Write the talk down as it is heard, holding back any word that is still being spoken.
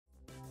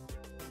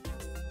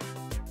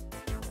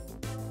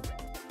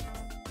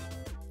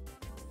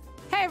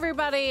Hi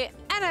everybody,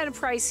 NN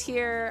Price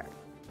here.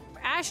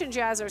 Ash and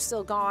Jazz are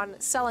still gone,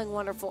 selling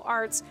wonderful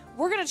arts.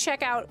 We're gonna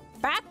check out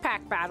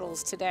backpack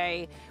battles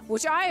today,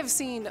 which I have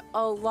seen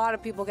a lot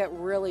of people get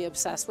really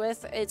obsessed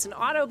with. It's an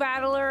auto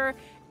battler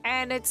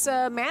and it's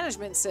a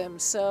management sim,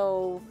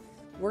 so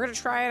we're gonna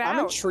try it out.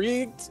 I'm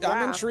intrigued. Yeah.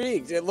 I'm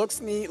intrigued. It looks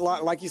neat.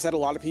 Like you said, a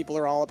lot of people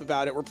are all up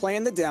about it. We're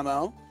playing the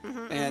demo,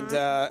 and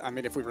I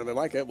mean, if we really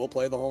like it, we'll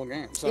play the whole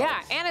game. So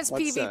yeah, and it's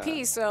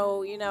PvP,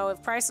 so you know,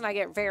 if Price and I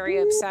get very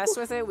obsessed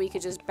with it, we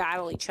could just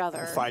battle each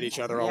other, fight each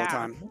other all the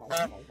time.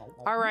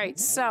 All right,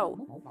 so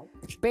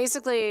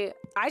basically,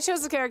 I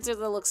chose the character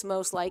that looks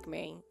most like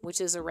me, which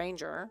is a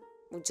ranger,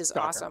 which is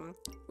awesome.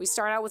 We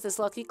start out with this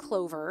lucky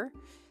clover.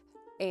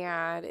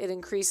 And it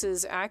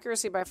increases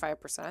accuracy by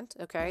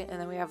 5%, okay? And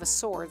then we have a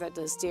sword that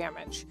does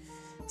damage.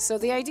 So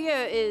the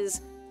idea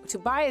is to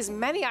buy as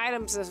many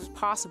items as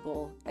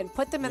possible and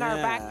put them in our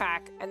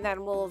backpack, and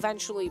then we'll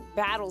eventually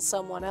battle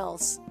someone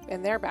else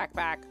in their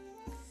backpack.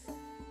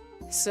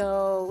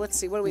 So let's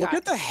see, what do we got?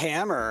 Look at the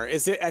hammer.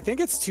 Is it? I think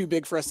it's too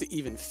big for us to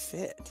even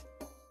fit.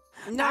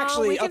 No,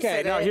 actually,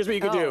 okay, no, here's what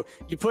you could do.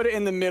 Oh. You put it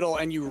in the middle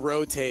and you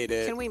rotate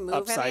it. Can we move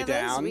upside any of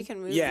down. these? We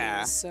can move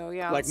these, so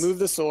yeah. Like move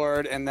the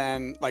sword, and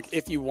then like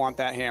if you want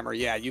that hammer,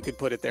 yeah, you could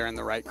put it there in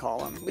the right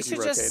column. We should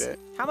rotate it.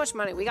 How much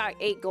money? We got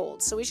 8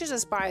 gold, so we should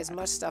just buy as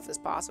much stuff as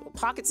possible.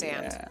 Pocket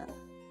sand. Yeah.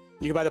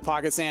 You could buy the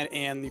pocket sand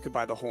and you could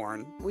buy the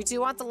horn. We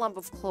do want the lump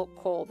of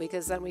coal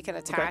because then we can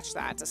attach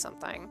that to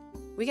something.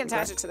 We can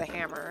attach it to the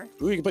hammer.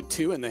 Ooh, you can put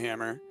 2 in the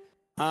hammer.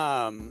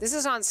 This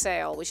is on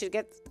sale. We should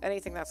get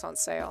anything that's on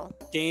sale.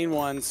 Gain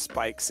 1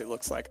 spikes, it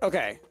looks like.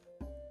 Okay.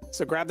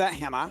 So grab that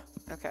hammer.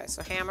 Okay,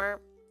 so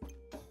hammer.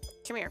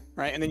 Come here.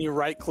 Right, and then you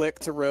right click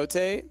to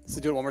rotate. So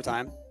do it one more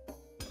time.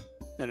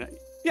 No.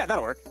 Yeah,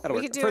 that'll work. That'll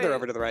work. Further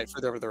over to the right.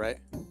 Further over to the right.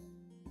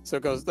 So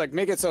it goes, like,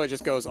 make it so it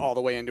just goes all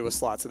the way into a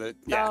slot so that,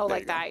 oh,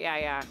 like that.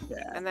 Yeah.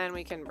 And then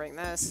we can bring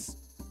this.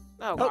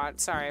 Oh, God.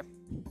 Sorry.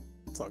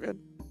 It's all good.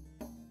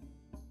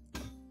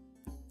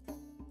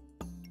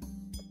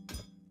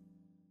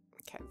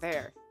 Okay,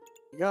 there.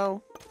 You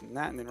go. And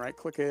that, and then right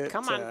click it.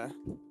 Come on.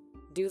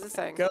 Do the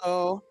thing.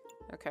 Go.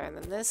 Okay, and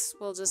then this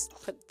we'll just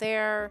put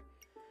there.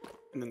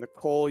 And then the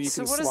coal you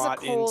can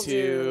slot into.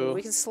 Do?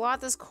 We can slot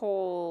this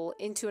coal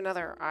into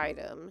another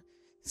item.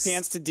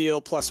 Chance to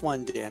deal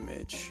 +1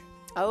 damage.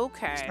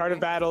 Okay. Start of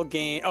battle,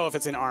 gain. Oh, if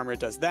it's in armor, it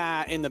does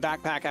that. In the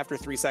backpack, after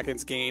 3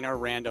 seconds, gain a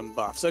random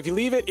buff. So if you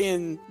leave it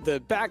in the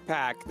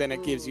backpack, then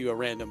it gives you a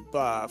random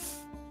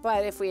buff.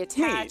 But if we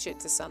attach it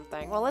to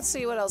something, well, let's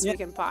see what else we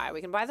can buy.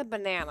 We can buy the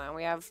banana.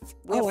 We have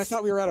I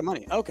thought we were out of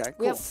money. Okay, cool.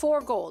 We have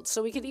 4 gold,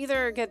 so we could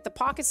either get the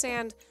pocket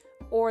sand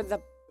or the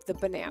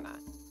banana.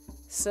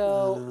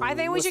 So I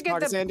think we should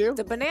get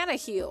the banana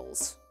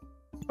heals.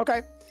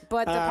 Okay.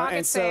 But the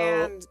pocket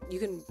sand, you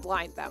can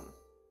blind them.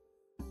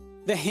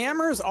 The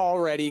hammer's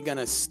already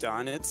gonna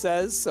stun, it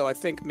says. So I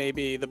think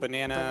maybe the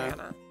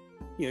banana.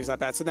 Use that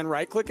bad. So then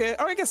right click it.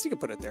 Oh, I guess you could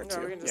put it there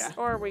too. We can just,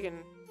 or we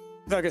can.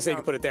 I was gonna say you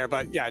can put it there,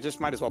 but yeah, just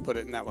might as well put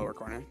it in that lower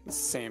corner. It's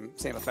the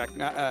same effect.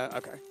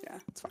 Okay, yeah,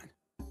 it's fine.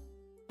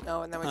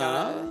 Oh, and then we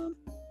got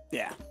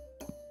yeah.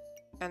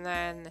 And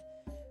then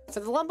for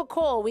the lump of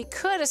coal, we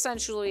could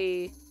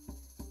essentially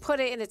put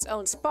it in its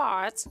own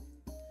spot,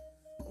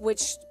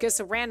 which gets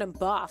a random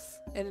buff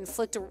and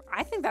inflict a.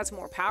 I think that's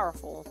more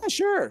powerful. Yeah,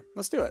 sure.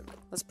 Let's do it.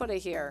 Let's put it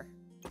here.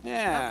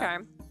 Yeah.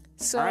 Okay.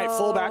 So. All right,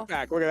 full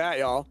backpack. Look at that,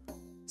 y'all.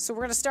 So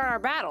we're gonna start our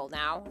battle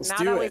now. Let's now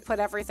do that it. we've put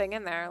everything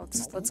in there,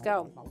 let's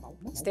go.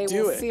 They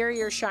will fear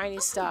your shiny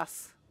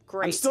stuff.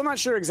 Great. I'm still not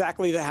sure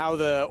exactly how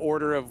the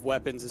order of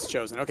weapons is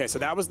chosen. Okay, so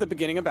that was the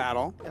beginning of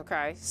battle.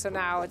 Okay, so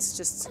now it's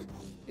just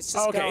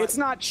okay, going. it's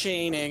not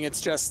chaining.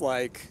 It's just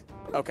like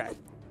okay.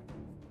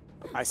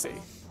 I see.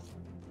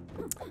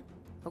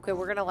 Okay,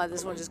 we're gonna let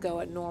this one just go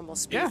at normal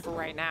speed for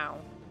right now.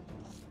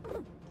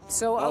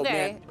 So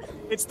okay. Man.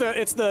 It's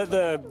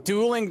the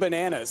dueling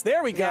bananas.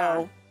 There we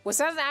go. Was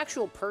that an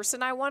actual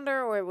person, I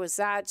wonder, or was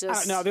that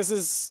just... No, this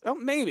is... Oh,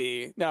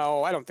 maybe.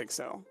 No, I don't think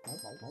so.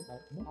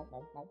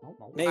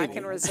 Maybe. I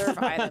can reserve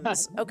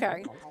items.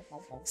 Okay.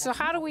 So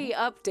how do we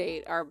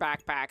update our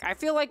backpack? I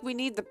feel like we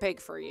need the pig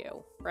for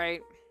you,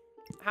 right?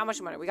 How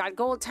much money? We got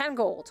gold, 10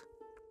 gold.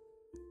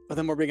 But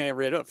then what are we going to get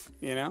rid of,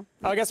 you know?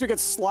 Oh, I guess we could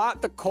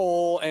slot the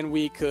coal and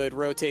we could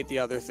rotate the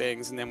other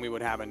things and then we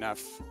would have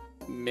enough,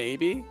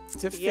 maybe, to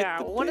fit the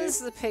pig. What does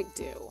the pig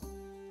do?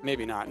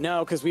 Maybe not.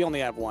 No, because we only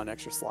have 1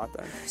 extra slot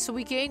there. So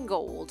we gain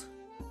gold.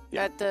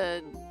 At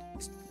the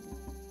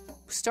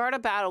start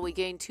of battle, we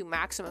gain 2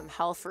 maximum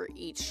health for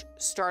each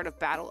start of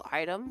battle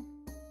item.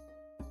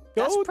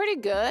 That's pretty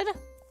good.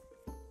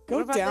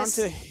 Go down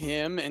to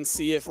him and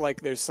see if like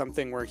there's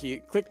something where he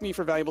clicked me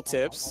for valuable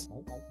tips.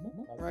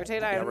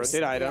 Rotate items.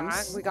 Rotate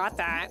items. Yeah, we got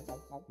that.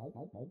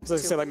 So I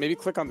said like maybe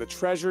click on the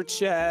treasure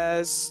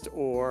chest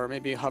or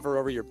maybe hover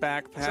over your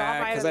backpack.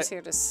 Drop items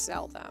here to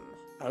sell them.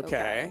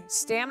 Okay.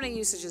 Stamina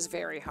usage is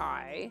very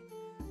high.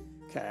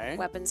 Okay.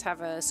 Weapons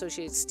have an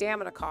associated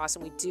stamina cost,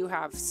 and we do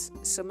have...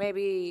 So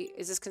maybe...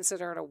 Is this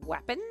considered a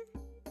weapon?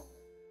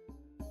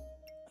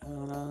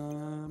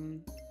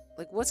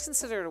 Like what's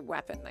considered a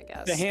weapon, I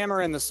guess? The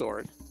hammer and the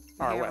sword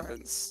are Hammer.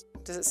 weapons.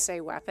 Does it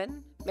say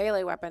weapon?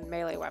 Melee weapon,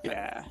 melee weapon.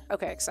 Yeah.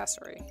 Okay,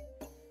 accessory.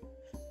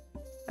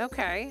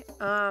 Okay.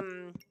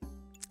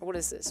 What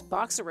is this?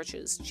 Box of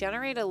riches.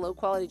 Generate a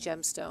low-quality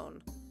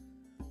gemstone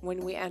when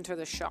we enter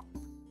the shop.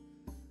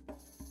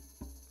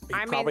 You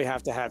probably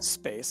have to have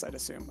space, I'd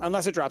assume.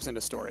 Unless it drops into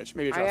storage.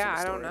 Maybe it drops into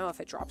storage. I don't know if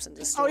it drops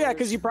into Oh, storage. yeah,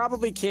 because you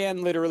probably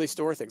can literally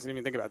store things. I didn't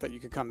even think about that. You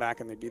could come back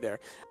and they'd be there.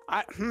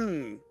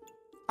 I'm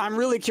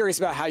really curious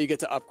about how you get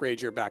to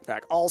upgrade your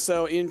backpack.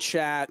 Also, in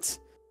chat,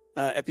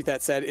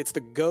 Epithet said it's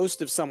the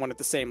ghost of someone at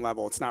the same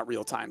level. It's not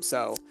real time.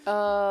 So.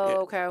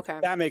 Oh, okay.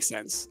 That makes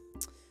sense.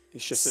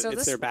 It's just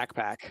it's their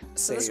backpack.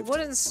 So this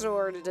wooden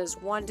sword does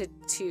 1 to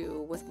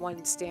 2 with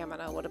 1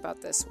 stamina. What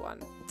about this one?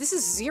 This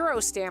is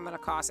 0 stamina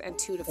cost and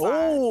 2 to 5.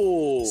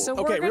 Oh, so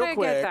okay, we're gonna real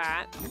quick. get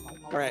that.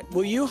 All right,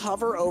 will you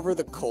hover over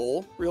the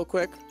coal real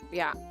quick?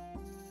 Yeah.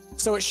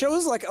 So it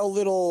shows like a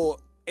little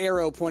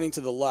arrow pointing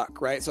to the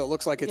luck, right? So it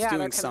looks like it's doing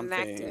they're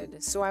something.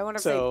 connected. So I wonder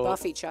if they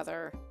buff each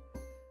other.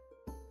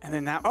 And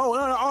then that. Oh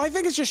no, I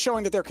think it's just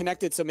showing that they're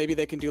connected. So maybe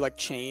they can do like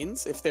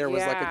chains. If there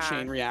was like a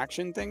chain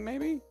reaction thing,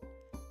 maybe.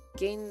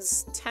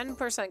 Gains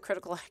 10%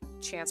 critical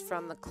chance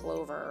from the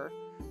clover.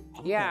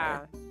 Okay.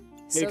 Yeah.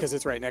 Maybe because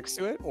it's right next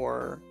to it,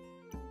 or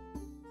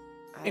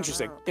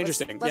interesting.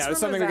 Interesting. Let's it's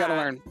something we gotta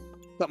learn.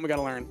 Something we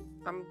gotta learn.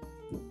 I'm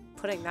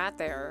putting that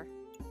there.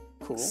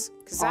 Cool.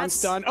 On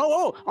stun.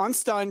 Oh, on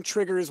stun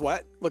triggers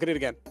what? Look at it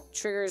again.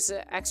 Triggers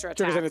extra attack.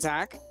 Triggers an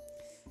attack.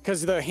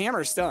 Because the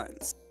hammer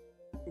stuns.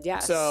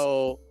 Yes.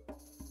 So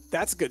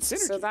that's good synergy.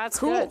 So that's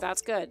good.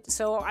 That's good.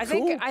 So I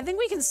think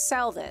we can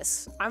sell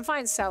this. I'm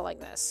fine selling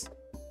this.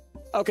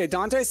 Okay,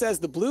 Dante says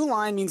the blue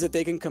line means that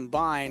they can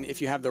combine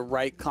if you have the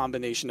right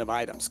combination of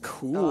items.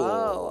 Cool.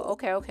 Oh,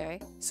 okay.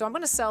 So I'm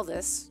going to sell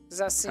this. Does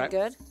that seem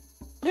good?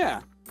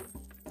 Yeah.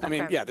 I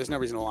mean, yeah, there's no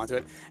reason to hold on to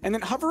it. And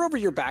then hover over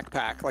your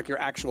backpack, like your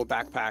actual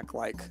backpack,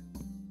 like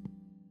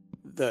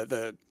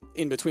the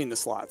in between the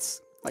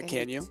slots. Like,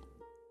 can you?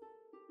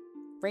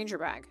 Ranger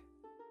bag.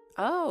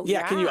 Oh,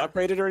 yeah. Can you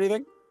upgrade it or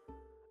anything?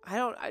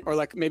 Or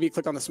like maybe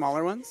click on the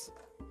smaller ones?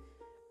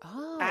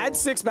 Oh. Add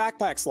 6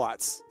 backpack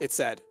slots, it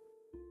said.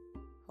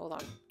 Hold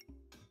on.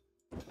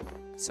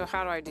 So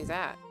how do I do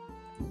that?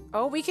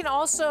 Oh, we can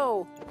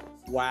also...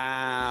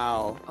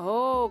 Wow.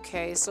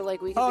 Okay, so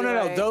like we can Oh,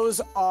 no.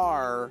 Those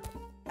are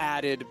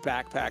added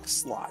backpack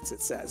slots,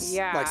 it says.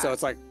 Yeah. Like, so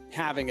it's like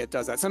having it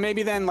does that. So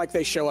maybe then like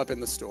they show up in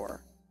the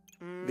store.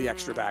 The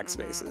extra bag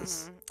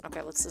spaces.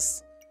 Okay, let's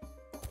just...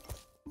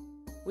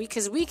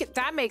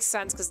 that makes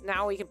sense because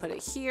now we can put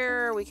it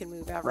here. We can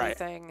move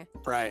everything.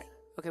 Right.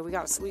 Okay, we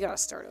gotta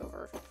start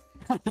over.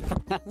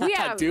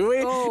 Do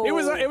we? Oh.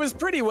 It was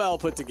pretty well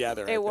put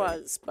together. It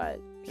was, but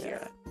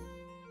here.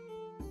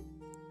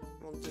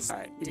 We'll just all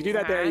right, you can do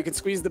that there. You can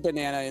squeeze the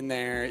banana in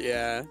there.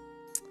 Yeah.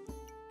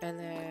 And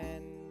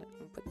then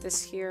we'll put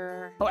this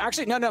here. Oh,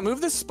 actually, no.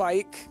 Move the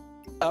spike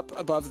up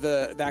above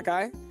that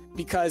guy,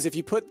 because if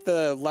you put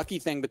the lucky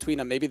thing between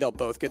them, maybe they'll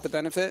both get the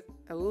benefit.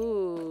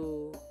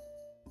 Ooh.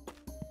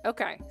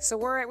 Okay, so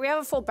we have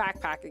a full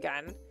backpack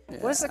again. Yeah.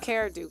 What does the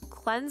carrot do?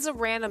 Cleanse a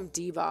random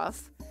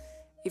debuff.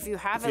 If you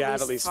have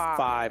at least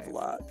 5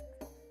 luck.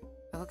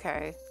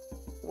 Okay.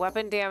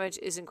 Weapon damage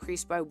is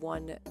increased by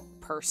 1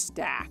 per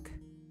stack.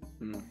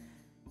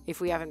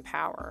 If we have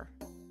Empower.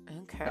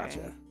 Okay.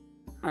 Gotcha.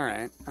 All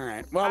right.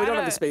 Well, we don't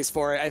have the space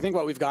for it. I think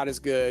what we've got is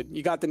good.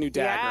 You got the new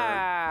dagger.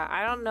 Yeah.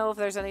 I don't know if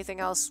there's anything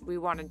else we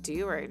want to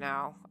do right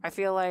now. I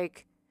feel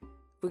like,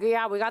 we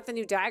got the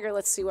new dagger.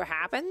 Let's see what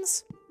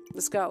happens.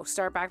 Let's go.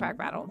 Start backpack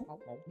battle.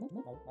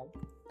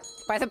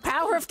 By the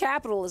power of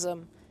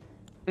capitalism.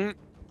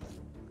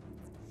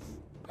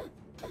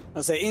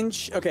 I'll say in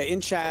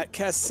chat,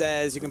 Kess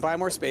says you can buy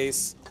more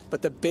space,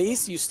 but the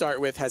base you start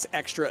with has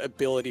extra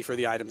ability for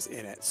the items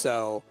in it.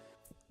 So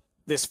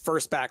this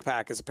first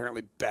backpack is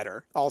apparently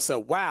better. Also,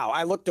 wow,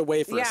 I looked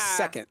away for a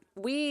second.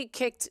 We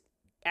kicked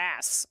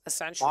ass,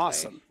 essentially.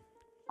 Awesome.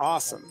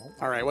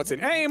 All right, what's in?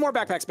 Hey, more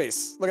backpack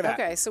space. Look at that.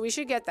 Okay, so we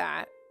should get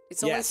that.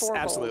 It's only 4 gold.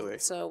 Absolutely.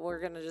 So we're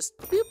going to just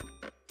boop.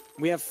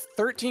 We have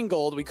 13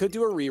 gold. We could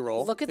do a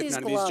reroll. Look at these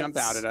gloves. None of these jump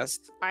out at us.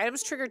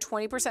 Items trigger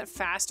 20%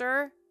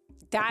 faster.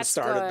 That's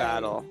the start of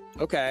battle.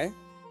 Okay.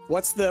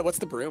 What's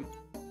the broom?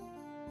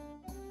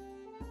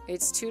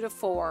 It's 2 to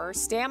 4.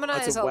 Stamina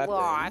is a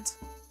lot.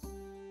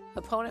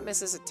 Opponent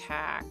misses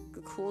attack.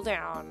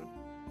 Cooldown.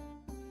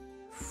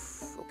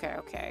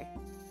 Okay.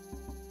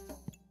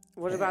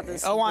 What about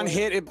this? Oh, on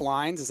hit it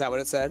blinds. Is that what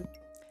it said?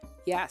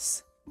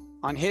 Yes.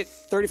 On hit,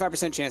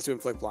 35% chance to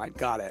inflict blind.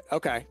 Got it.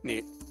 Okay,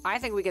 neat. I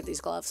think we get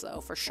these gloves though,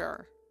 for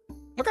sure.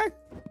 Okay.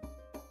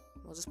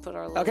 We'll just put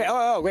our little...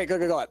 Okay, wait,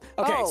 go up.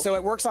 Okay, so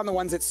it works on the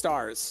ones that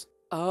stars.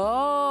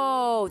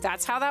 Oh,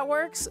 that's how that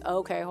works?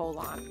 Okay, hold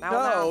on.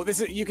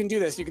 You can do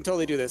this. You can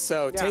totally do this.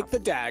 So take the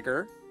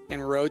dagger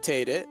and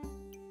rotate it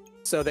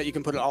so that you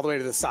can put it all the way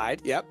to the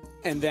side. Yep.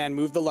 And then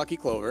move the lucky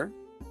clover.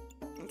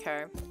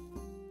 Okay.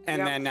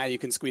 And then now you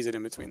can squeeze it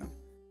in between them.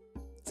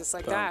 Just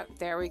like that.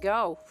 There we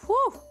go.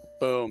 Whew.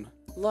 Boom.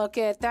 Look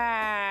at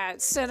that.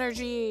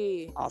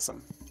 Synergy.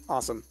 Awesome.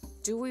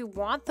 Do we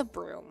want the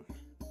broom?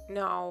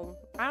 No,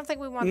 I don't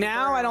think we want the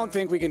Now broom. I don't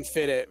think we can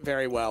fit it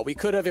very well. We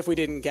could have if we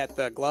didn't get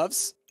the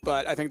gloves,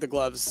 but I think the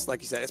gloves,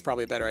 like you said, it's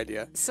probably a better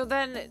idea. So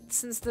then,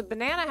 since the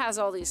banana has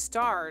all these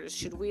stars,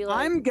 should we like...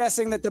 I'm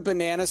guessing that the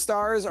banana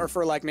stars are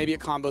for like maybe it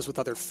combos with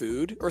other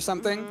food or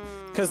something.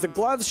 Because the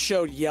gloves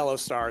showed yellow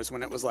stars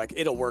when it was like,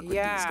 it'll work with these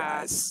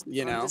guys,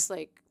 you know? I'm just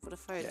like, what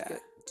if I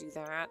do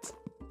that?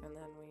 And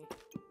then we...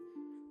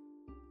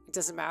 It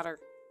doesn't matter,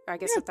 I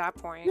guess, at that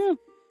point. Yeah.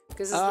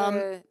 Because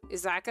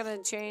is that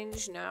going to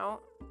change now?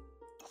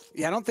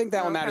 Yeah, I don't think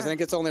that one matters. I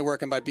think it's only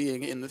working by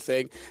being in the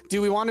thing.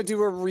 Do we want to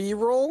do a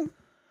re-roll?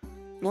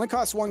 It only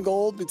costs 1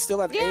 gold. We'd still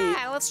have 8.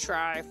 Yeah, let's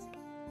try.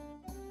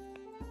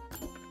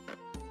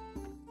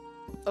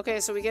 Okay,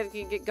 so we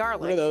get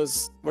garlic. What are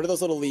those? What are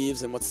those little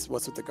leaves? And what's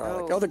with the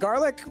garlic? Oh, the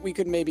garlic we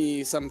could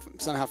maybe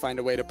somehow find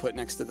a way to put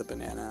next to the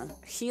banana.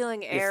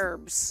 Healing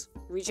herbs,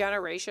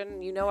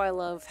 regeneration. You know I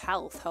love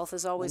health. Health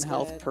is always good.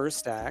 Health per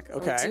stack.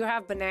 Okay. We do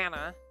have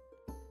banana.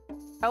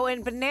 Oh,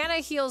 and banana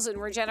heals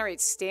and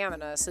regenerates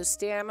stamina, so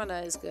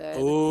stamina is good.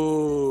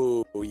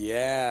 Oh,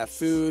 yeah.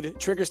 Food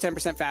triggers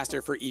 10%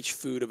 faster for each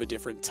food of a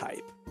different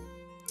type.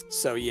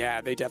 So,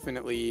 yeah, they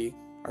definitely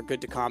are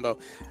good to combo.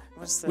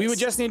 What's this? We would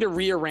just need to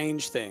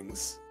rearrange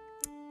things.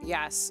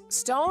 Yes.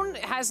 Stone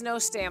has no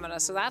stamina,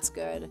 so that's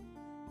good.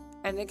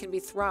 And it can be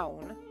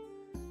thrown.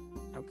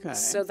 Okay.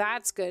 So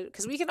that's good,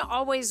 because we can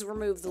always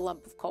remove the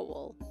lump of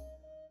coal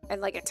and,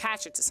 like,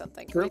 attach it to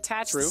something. Can we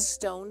attach the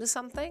stone to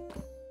something?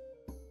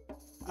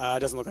 It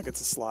doesn't look like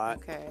it's a slot.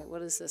 Okay,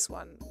 what is this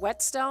one?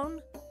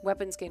 Whetstone?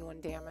 Weapons gain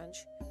 1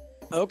 damage.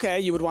 Okay,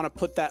 you would want to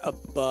put that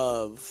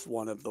above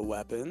one of the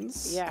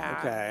weapons. Yeah.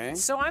 Okay.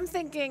 So I'm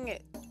thinking...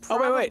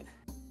 Oh, wait.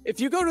 If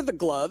you go to the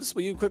gloves,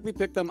 will you quickly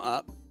pick them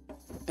up?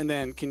 And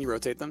then, can you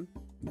rotate them?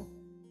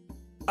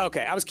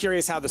 Okay, I was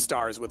curious how the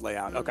stars would lay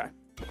out. Okay.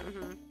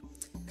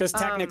 Because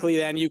technically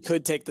then you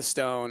could take the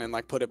stone and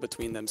like put it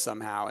between them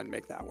somehow and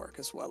make that work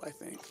as well, I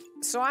think.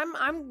 So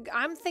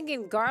I'm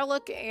thinking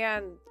garlic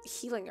and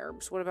healing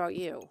herbs. What about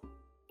you?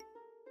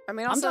 I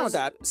mean, also, I'm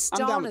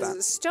down with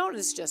that. Stone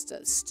is just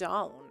a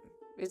stone.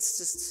 It's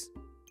just...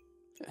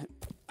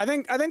 I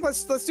think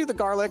let's do the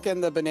garlic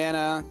and the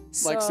banana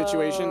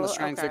situation. Let's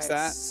try and fix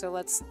that. So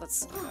let's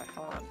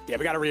hold on. Yeah,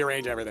 we got to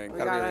rearrange everything. We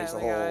gotta rearrange the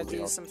whole gotta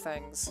deal. do some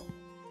things.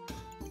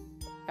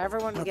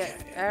 Everyone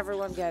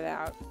get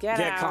out.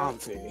 Get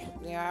comfy.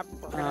 Yeah.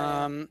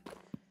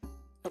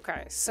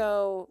 Okay,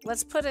 so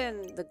let's put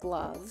in the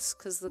gloves,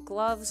 because the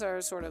gloves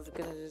are sort of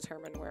going to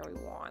determine where we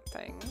want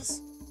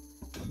things.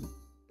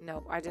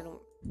 Nope, I didn't.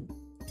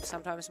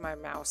 Sometimes my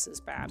mouse is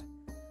bad.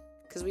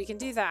 Because we can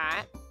do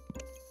that.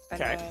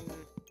 And Okay.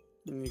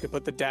 then... You could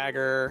put the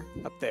dagger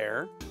up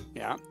there.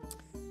 Yeah.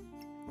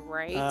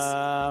 Right.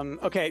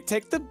 Okay,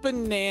 take the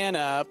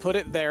banana, put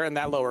it there in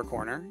that lower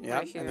corner. Yep.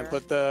 Right And then here.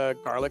 put the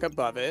garlic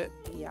above it.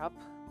 Yep.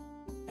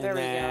 And There we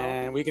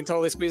then go. we can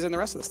totally squeeze in the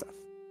rest of the stuff.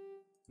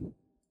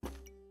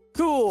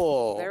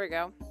 Cool. There we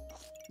go.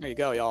 There you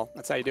go, y'all.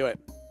 That's how you do it.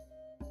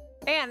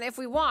 And if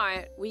we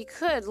want, we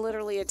could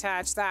literally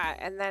attach that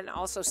and then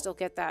also still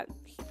get that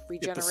Get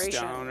regeneration. the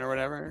stone or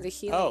whatever. The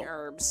healing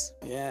herbs.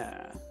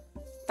 Yeah.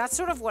 That's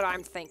sort of what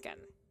I'm thinking.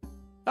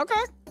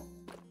 Okay.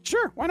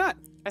 Sure, why not?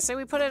 I say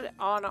we put it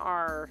on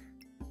our...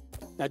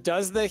 Now,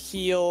 does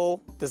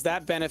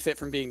that benefit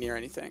from being near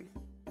anything?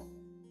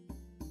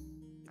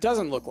 It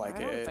doesn't look like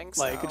I don't it. think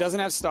Like, so. it doesn't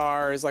have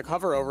stars. Like,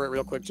 hover over it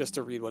real quick just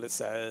to read what it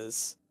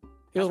says.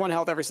 Heals 1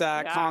 health every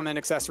stack, Yeah. common,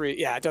 accessory.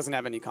 Yeah, it doesn't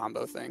have any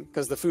combo thing.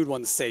 Because the food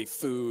ones say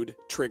food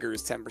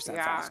triggers 10%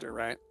 faster,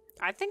 right?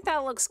 I think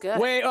that looks good.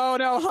 Wait, oh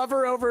no,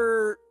 hover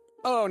over...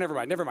 Oh, never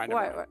mind.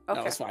 What? No,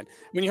 Okay. it's fine.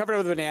 When you hovered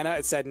over the banana,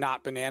 it said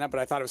not banana, but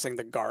I thought it was saying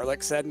the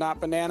garlic said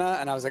not banana,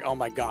 and I was like, oh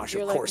my gosh,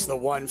 You're of like, course, the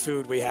one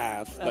food we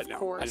have. But Of no,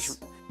 course.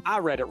 I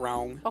read it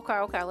wrong.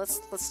 Okay,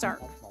 let's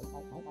start.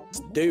 Let's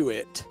do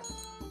it.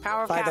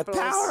 Power of By the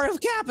capitalism. power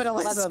of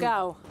capitalism. Let's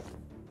go.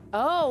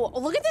 Oh,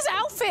 look at this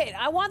outfit.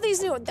 I want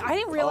these new... I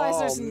didn't realize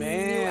there's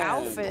new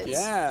outfits.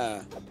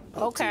 Yeah.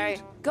 Oh, Okay.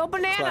 dude. Go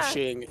banana.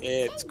 Crushing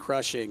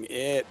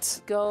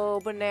it.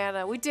 Go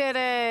banana. We did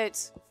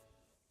it.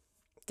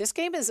 This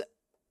game is...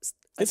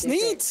 It's addicting.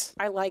 neat.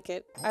 I like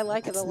it. I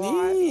like it a It's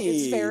lot. It's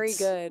neat. very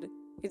good.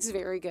 It's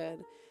very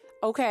good.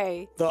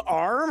 Okay. The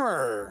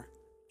armor.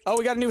 Oh,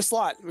 we got a new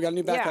slot. We got a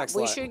new backpack Yeah,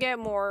 slot. we should get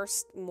more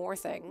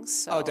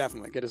things. So. Oh,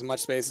 definitely. Get as much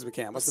space as we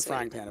can. What's the Let's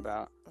frying pan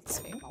about?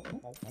 Let's see.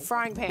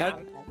 Frying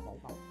pan.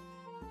 Nope.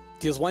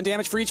 Deals 1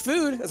 damage for each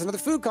food. That's another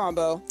food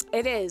combo.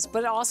 It is,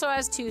 but it also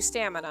has 2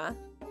 stamina.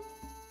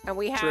 And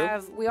we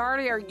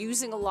already are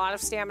using a lot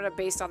of stamina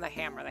based on the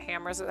hammer. The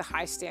hammer is a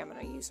high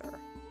stamina user.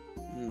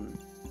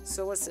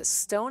 So what's this?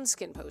 Stone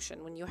skin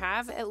potion. When you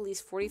have at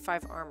least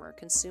 45 armor,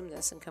 consume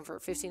this and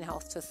convert 15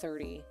 health to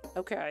 30.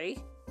 Okay.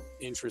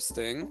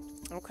 Interesting.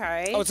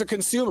 Okay. Oh, it's a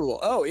consumable.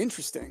 Oh,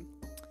 interesting.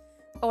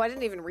 Oh, I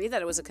didn't even read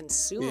that it was a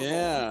consumable.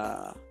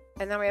 Yeah.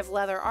 And then we have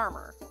leather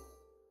armor,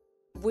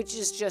 which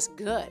is just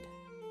good.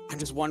 I'm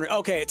just wondering.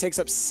 Okay, it takes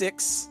up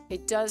 6.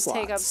 It does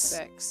take up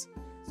Slots. 6.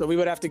 So we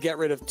would have to get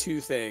rid of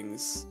 2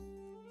 things.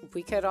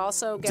 We could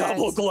also get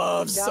double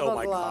gloves. Double oh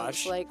my gloves.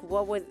 gosh. Like,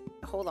 what would?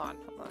 Hold on.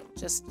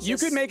 Just you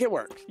could make it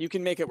work. You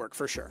can make it work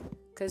for sure.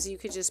 Because you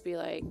could just be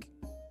like.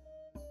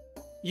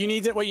 You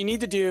need to. What you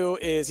need to do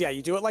is, yeah,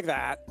 you do it like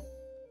that.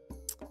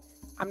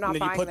 I'm not.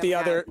 And then you put the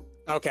other.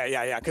 Okay,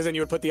 yeah. Because then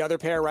you would put the other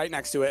pair right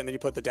next to it, and then you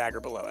put the dagger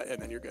below it,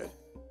 and then you're good.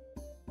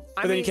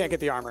 But then you can't get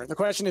the armor. The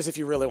question is if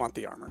you really want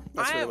the armor.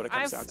 That's really what it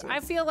comes down to. I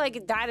feel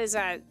like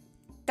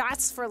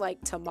that's for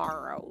like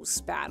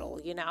tomorrow's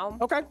battle, you know?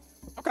 Okay.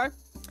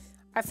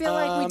 I feel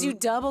like we do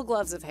double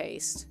gloves of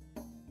haste.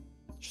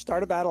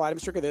 Start a battle,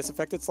 items trigger this,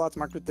 affected slots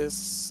marked with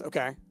this.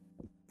 Okay.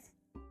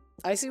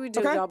 I see we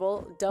do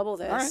double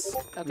this.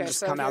 All right. Okay, just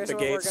so come out the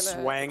gate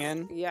gonna...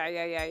 swanging.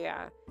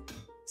 Yeah.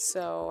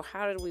 So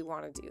how did we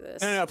want to do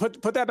this? No.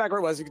 Put that back where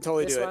it was. You can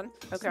totally do it. This one?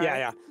 Okay.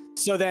 Yeah.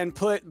 So then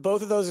put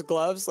both of those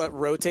gloves,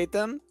 rotate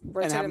them,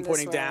 and have them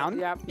pointing down.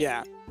 Yep.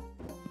 Yeah.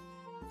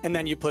 And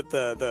then you put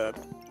the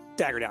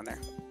dagger down there.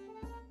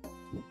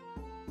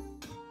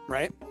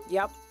 Right?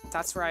 Yep,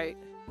 that's right.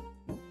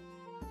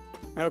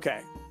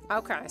 Okay.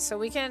 Okay, so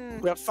we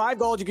can... We have 5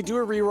 gold. You can do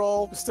a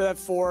reroll. Still have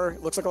 4.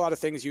 Looks like a lot of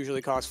things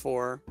usually cost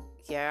 4.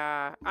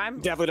 Yeah,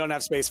 Definitely don't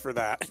have space for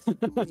that.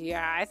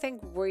 Yeah, I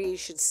think we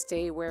should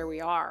stay where we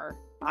are.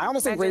 I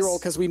almost think reroll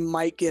because we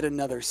might get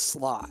another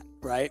slot,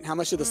 right? How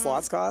much do the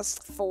slots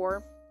cost?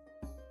 4.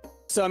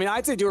 So, I mean,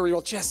 I'd say do a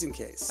reroll just in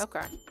case.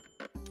 Okay.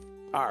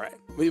 All right,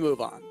 we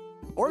move on.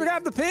 Or we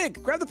grab the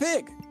pig. Grab the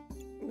pig.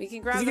 We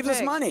can grab the pig. He gives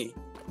us money.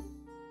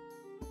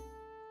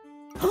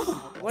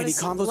 And he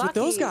combos with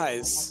those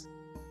guys.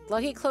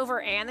 Lucky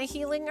clover and the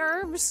healing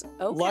herbs?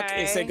 Okay. Luck,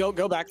 it said,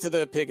 go back to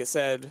the pig. It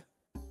said,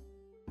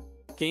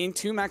 gain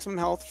 2 maximum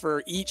health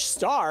for each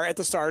star at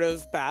the start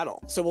of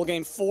battle. So we'll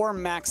gain 4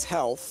 max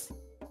health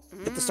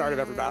at the start of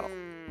every battle.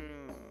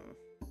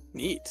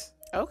 Neat.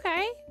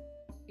 Okay.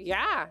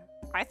 Yeah,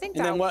 I think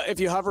And then what if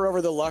you hover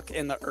over the luck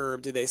and the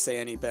herb, do they say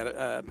any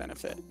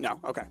benefit? No.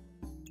 Okay.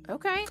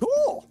 Okay.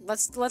 Cool.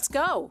 Let's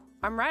go.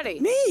 I'm ready.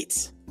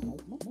 Neat.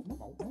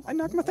 I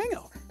knocked my thing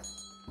over.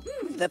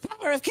 The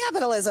power of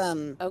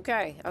capitalism.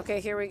 Okay,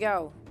 here we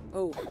go.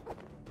 Ooh.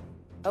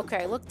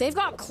 Okay, look, they've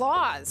got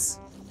claws.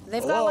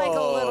 They've got like a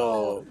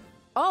little...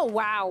 Oh,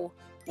 wow.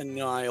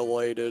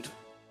 Annihilated.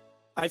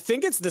 I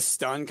think it's the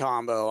stun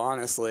combo,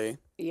 honestly.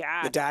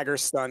 Yeah. The dagger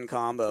stun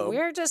combo.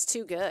 We're just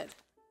too good.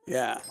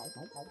 Yeah.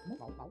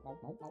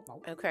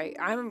 Okay,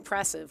 I'm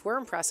impressive. We're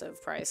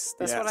impressive, Price.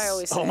 That's what I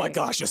always say. Oh my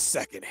gosh, a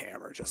second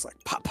hammer. Just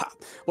like pop,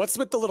 pop. What's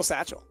with the little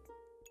satchel?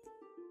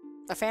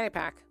 A fanny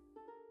pack.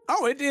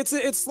 Oh,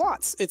 it's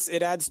slots.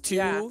 It adds 2.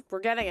 Yeah, we're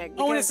getting it.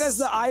 Oh, and it says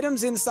the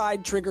items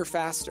inside trigger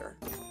faster.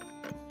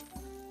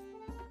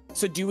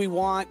 So do we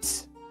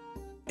want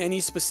any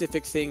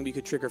specific thing we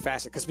could trigger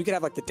faster? Because we could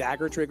have like the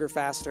dagger trigger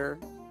faster.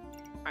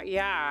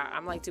 Yeah,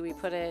 I'm like, do we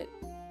put it...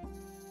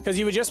 Because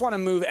you would just want to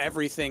move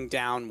everything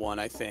down 1,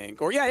 I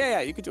think. Or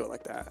yeah, you could do it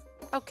like that.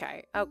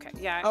 Okay,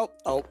 yeah.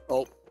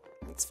 Oh.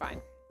 It's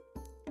fine.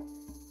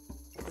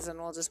 Because then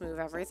we'll just move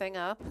everything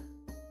up.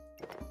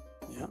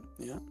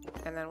 Yeah.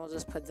 And then we'll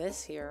just put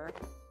this here.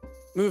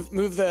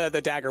 Move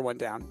the dagger one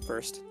down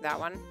first. That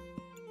one.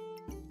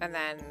 And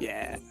then...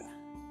 Yeah.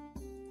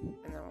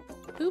 And then we'll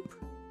put poop.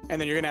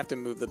 And then you're going to have to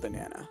move the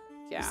banana.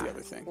 Yeah. That's the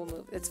other thing. We'll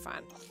move... It's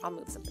fine. I'll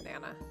move the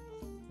banana.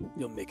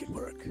 You'll make it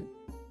work.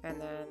 And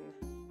then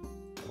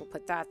we'll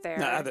put that there.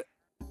 No,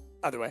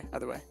 other way.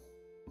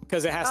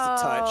 Because it has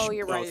to touch. Oh,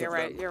 you're right. You're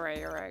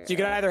right. So you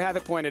can either have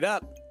it pointed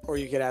up, or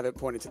you could have it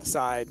pointed to the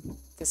side.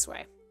 This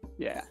way.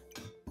 Yeah.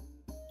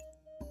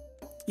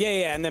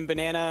 Yeah, and then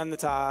banana on the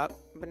top.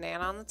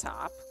 Banana on the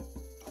top.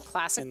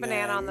 Classic And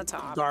banana then on the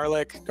top.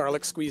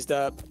 Garlic squeezed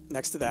up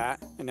next to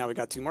that, and now we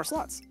got 2 more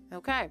slots.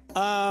 Okay.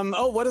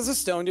 Oh, what does the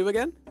stone do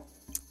again?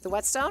 The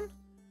whetstone?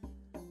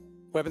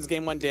 Weapons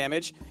gain 1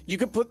 damage. You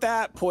could put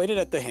that pointed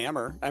at the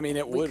hammer. I mean,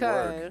 it would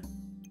work.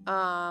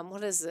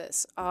 What is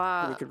this?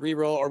 Or we could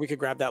reroll, or we could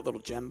grab that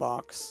little gem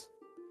box.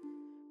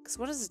 Because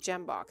what does the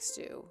gem box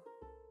do?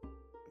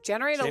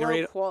 Generate a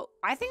low quote.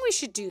 I think we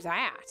should do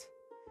that.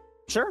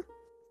 Sure.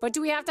 But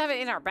do we have to have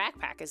it in our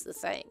backpack is the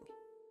thing.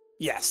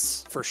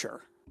 Yes, for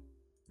sure.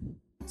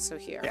 So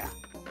here. Yeah.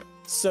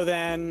 So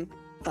then,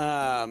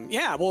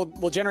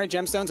 we'll generate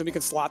gemstones and we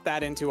can slot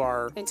that into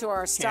our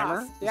stuff.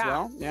 Hammer as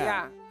well.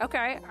 Yeah.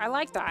 Okay, I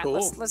like that.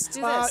 Cool. Let's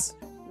do this.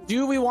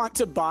 Do we want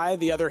to buy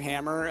the other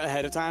hammer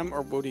ahead of time,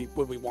 or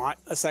would we want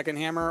a second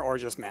hammer, or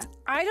just meh?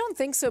 I don't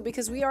think so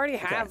because we already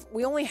have.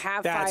 We only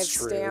have 5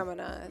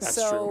 stamina. That's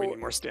so true. We need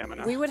more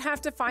stamina. We would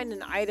have to find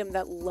an item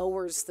that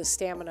lowers the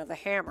stamina of the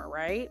hammer,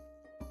 right?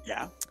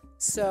 Yeah.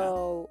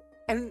 So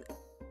and.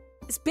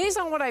 It's based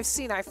on what I've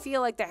seen. I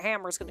feel like the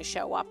hammer is going to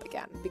show up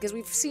again because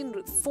we've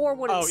seen 4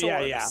 wooden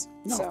swords. Yeah.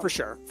 No, for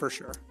sure.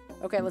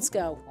 Okay, let's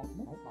go.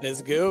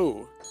 Let's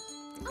go.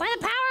 By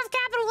the power of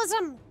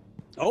capitalism.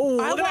 Oh,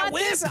 look at that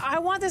whip! I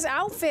want this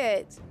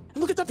outfit.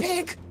 Look at the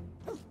pig.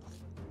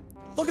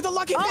 Look at the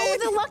lucky pig. Oh,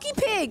 the lucky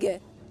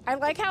pig. I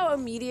like how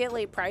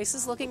immediately Price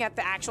is looking at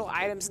the actual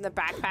items in the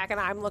backpack and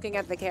I'm looking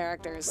at the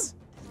characters.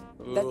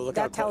 Ooh,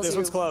 that tells this you.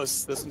 one's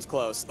close. This one's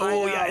close. I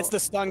Oh yeah, know. it's the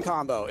stun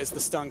combo. It's the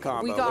stun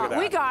combo. We Look at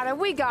that.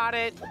 we got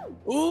it.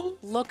 Ooh,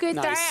 Look at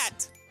nice.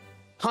 that.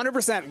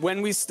 100%.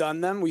 When we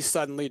stun them, we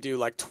suddenly do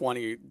like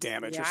 20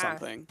 damage or Yeah.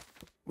 something.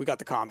 We got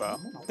the combo.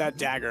 That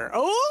dagger.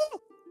 Oh,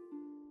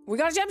 We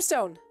got a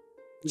gemstone.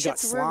 we got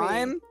Chips Ruby.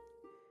 slime.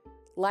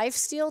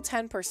 Lifesteal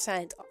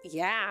 10%.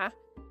 Yeah.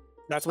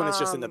 That's when it's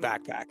just in the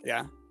backpack.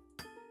 Yeah.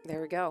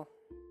 There we go.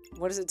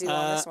 What does it do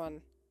on this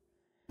one?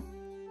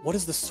 What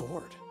is the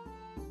sword?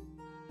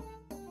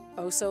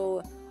 Oh,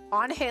 so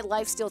on hit,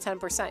 lifesteal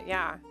 10%.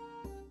 Yeah.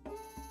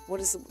 What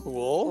is?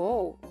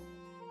 Cool. Oh.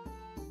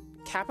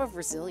 Cap of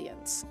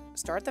resilience.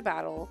 Start the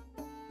battle.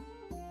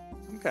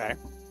 Okay.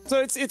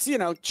 So it's you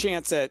know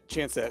chance at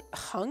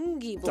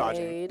Hungy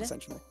dodging blade.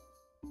 essentially.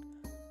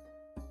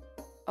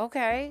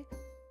 Okay.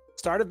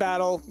 Start a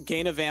battle,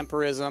 gain a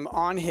vampirism.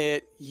 On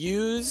hit,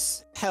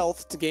 use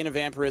health to gain a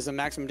vampirism.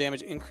 Maximum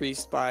damage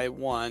increased by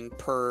 1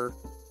 per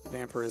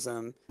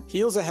vampirism.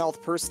 Heals a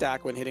health per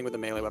stack when hitting with a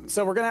melee weapon.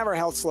 So we're going to have our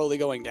health slowly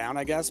going down,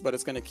 I guess, but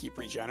it's going to keep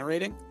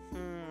regenerating.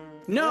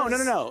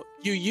 No.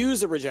 You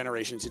use a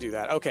regeneration to do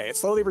that. Okay, it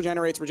slowly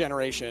regenerates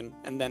regeneration,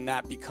 and then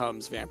that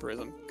becomes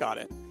vampirism. Got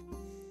it.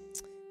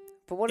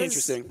 But what does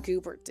Interesting.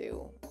 Goobert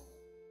do?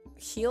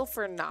 Heal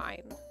for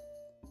 9.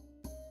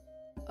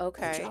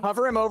 Okay.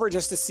 Hover him over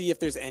just to see if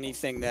there's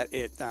anything that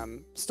it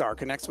star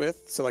connects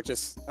with. So like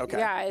just, okay.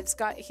 Yeah,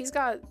 he's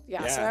got, so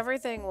Yeah.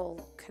 everything will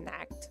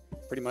connect.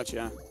 Pretty much,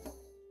 yeah.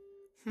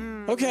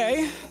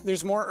 Okay,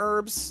 there's more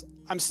herbs.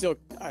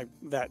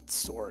 That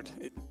sword,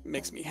 it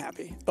makes me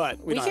happy, but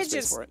we don't have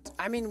space for it.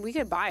 I mean, we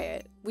could buy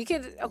it.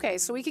 Okay,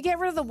 so we could get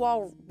rid of the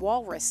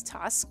walrus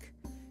tusk.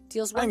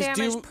 Deals 1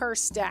 damage per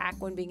stack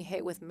when being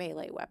hit with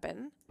melee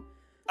weapon.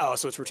 Oh,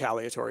 so it's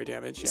retaliatory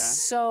damage, yeah.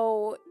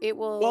 So it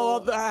will.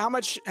 Well, how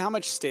much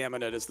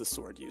stamina does the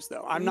sword use,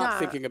 though? I'm not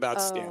thinking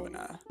about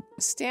stamina.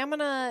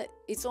 Stamina,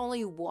 it's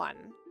only 1.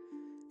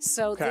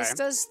 So this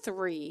does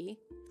 3.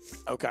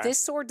 Okay. This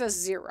sword does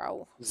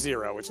 0.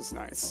 0, which is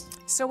nice.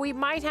 So we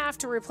might have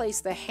to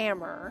replace the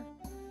hammer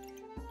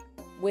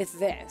with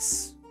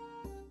this.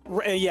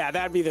 Yeah,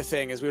 that'd be the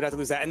thing, is we would have to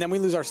lose that, and then we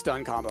lose our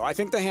stun combo. I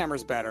think the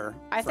hammer's better.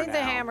 I think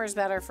the hammer's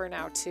better for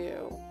now,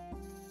 too.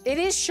 It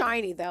is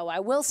shiny, though. I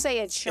will say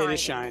it's shiny. It is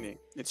shiny.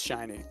 It's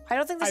shiny. I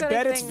don't think there's I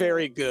anything... bet it's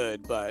very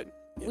good, but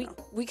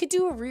we could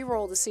do a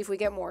reroll to see if we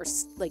get more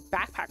like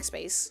backpack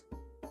space.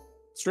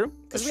 It's true.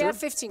 Because we have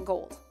 15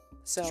 gold.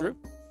 So it's true.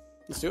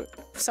 Let's do it.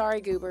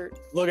 Sorry, Goobert.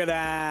 Look at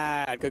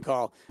that. Good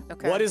call.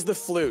 Okay. What is the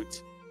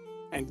flute?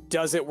 And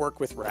does it work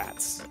with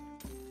rats?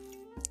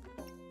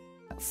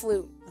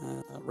 Flute.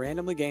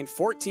 Randomly gain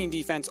 14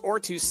 defense or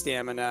 2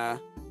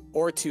 stamina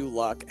or 2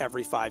 luck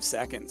every 5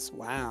 seconds.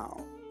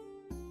 Wow.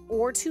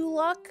 Or 2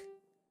 luck?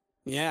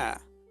 Yeah.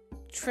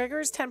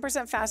 Triggers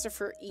 10% faster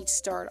for each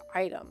start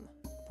item.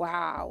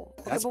 Wow.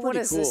 Okay, That's but what pretty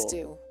does this cool.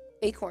 do?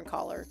 Acorn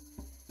collar.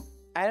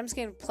 Items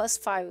gain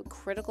 +5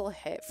 critical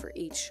hit for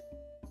each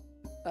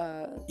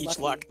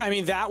luck. I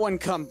mean, that one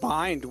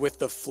combined with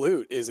the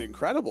flute is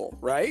incredible,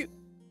 right?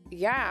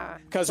 Yeah.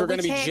 Because we're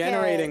going to be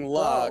generating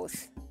luck.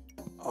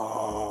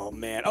 Oh,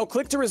 man. Oh,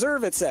 click to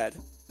reserve, it said.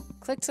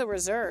 Click to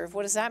reserve.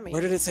 What does that mean?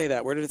 Where did it say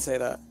that? Where did it say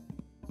that?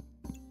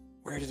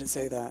 Where did it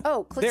say that?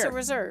 Oh, click there. to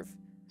reserve.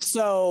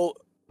 So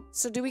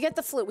do we get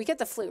the flute? We get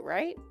the flute,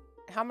 right?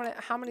 How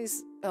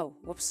many's... Oh,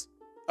 whoops.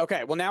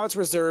 Okay, well, now it's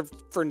reserved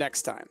for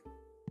next time.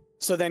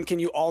 So then can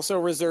you also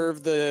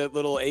reserve the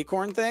little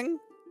acorn thing?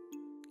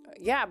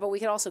 Yeah, but we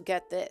can also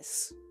get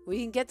this. We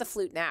can get the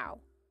flute now.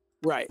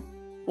 Right.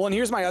 Well, and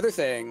here's my other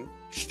thing.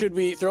 Should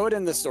we throw it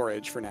in the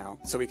storage for now?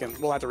 So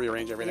we'll have to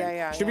rearrange everything.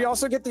 Yeah, Should we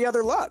also get the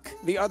other luck?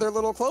 The other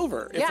little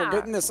clover? If we're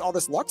getting all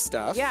this luck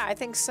stuff. Yeah, I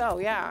think so.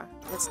 Yeah.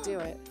 Let's do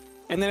it.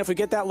 And then if we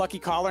get that lucky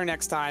collar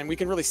next time, we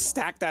can really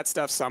stack that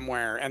stuff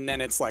somewhere. And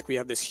then it's like we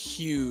have this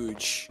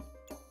huge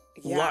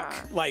luck,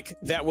 like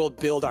that will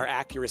build our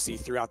accuracy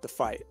throughout the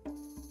fight.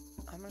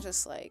 I'm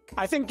just like...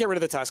 I think get rid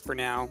of the tusk for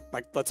now.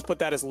 Like, let's put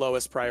that as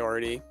lowest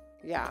priority.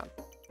 Yeah.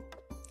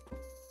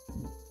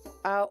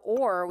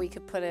 Or we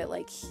could put it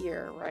like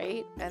here,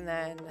 right? And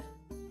then...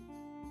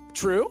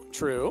 True.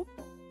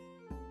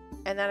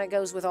 And then it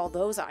goes with all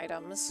those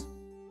items,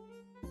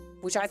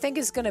 which I think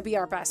is going to be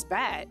our best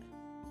bet.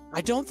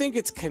 I don't think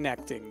it's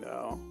connecting,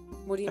 though.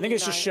 What do you mean? I think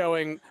it's just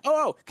showing...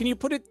 Oh, can you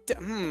put it...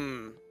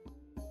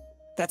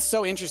 That's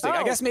so interesting.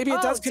 I guess maybe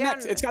it does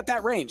connect. It's got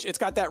that range.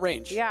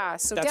 Yeah,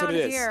 so that's down what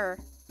it is. here...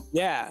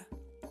 Yeah.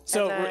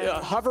 So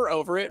then... hover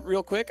over it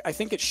real quick. I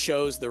think it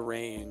shows the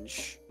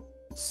range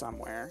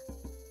somewhere.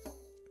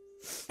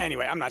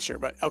 Anyway, I'm not sure,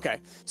 but okay.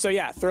 So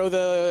yeah, throw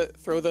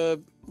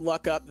the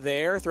luck up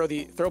there.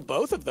 Throw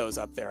both of those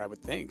up there, I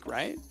would think,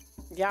 right?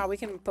 Yeah, we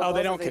can put Oh, they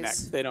both don't of these.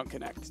 connect. They don't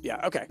connect.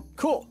 Yeah, okay.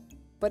 Cool.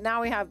 But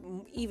now we have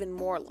even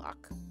more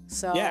luck.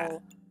 So yeah.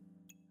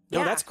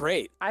 No, that's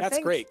great. That's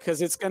great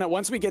because it's gonna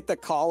once we get the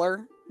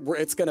collar,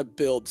 it's gonna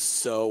build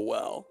so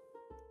well.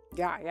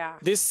 Yeah.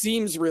 This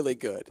seems really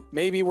good.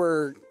 Maybe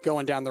we're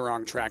going down the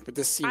wrong track, but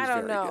this seems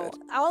very good. I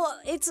don't know.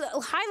 It's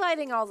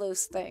highlighting all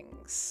those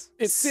things.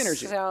 It's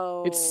synergy.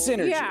 So, it's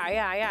synergy.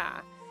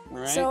 Yeah. All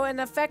right. So in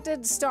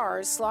affected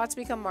stars, slots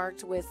become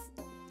marked with,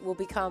 will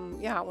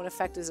become, when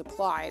effect is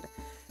applied.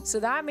 So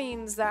that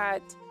means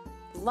that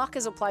luck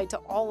is applied to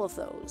all of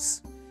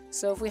those.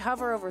 So if we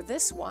hover over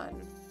this one,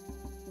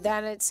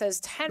 then it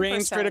says 10%.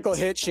 Range critical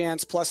hit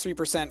chance plus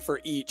 3%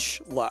 for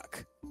each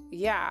luck.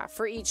 Yeah,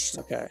 for each.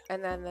 Okay.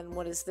 And then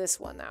what is this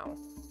one now?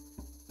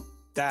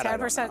 That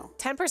 10%.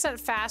 10%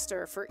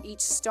 faster for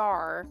each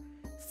star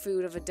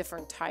food of a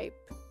different type.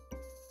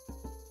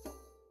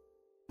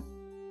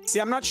 See,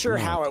 I'm not sure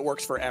how it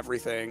works for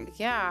everything.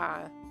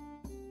 Yeah.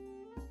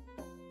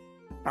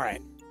 All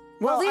right.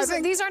 Well,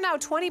 these are now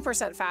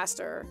 20%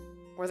 faster.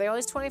 Were they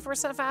always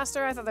 20%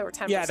 faster? I thought they were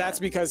 10%. Yeah, that's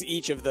because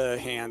each of the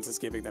hands is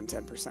giving them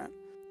 10%.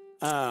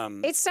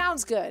 It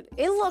sounds good.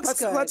 It looks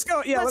good. Let's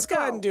go. Yeah, let's go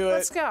ahead and do it.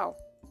 Let's go.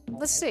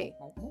 Let's see.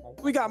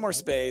 We got more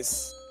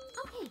space.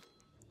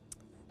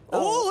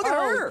 Oh, look at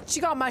her.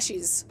 She got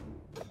mushies.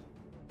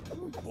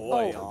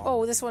 Boy,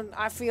 oh, this one,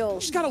 I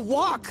feel... She's got to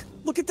walk.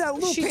 Look at that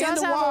little she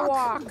panda does have a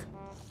walk.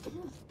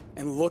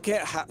 And look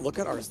at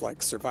our like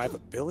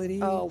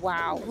survivability. Oh,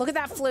 wow. Look at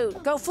that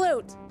flute. Go,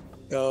 flute.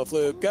 Go,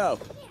 flute, go.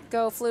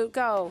 Go, flute,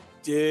 go.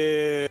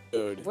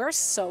 Dude. We're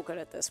so good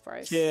at this,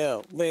 Bryce.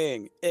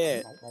 Killing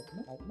it.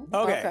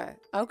 Okay.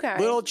 Okay.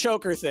 Little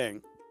choker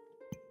thing.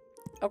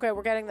 Okay,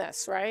 we're getting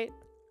this, right?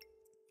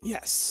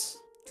 Yes.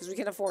 Because we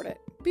can afford it.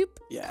 Boop.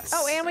 Yes.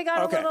 Oh, and we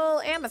got a little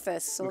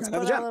amethyst. So let's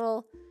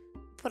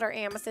put our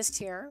amethyst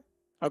here.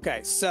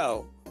 Okay,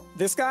 so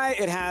this guy,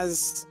 it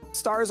has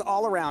stars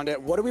all around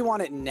it. What do we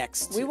want it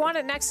next to? We want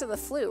it next to the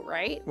flute,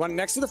 right? Want it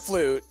next to the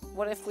flute.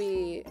 What if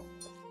we...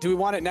 Do we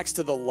want it next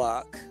to the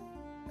luck?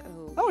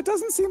 Oh, it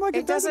doesn't seem like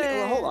it doesn't.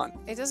 Well, hold on.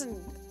 It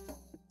doesn't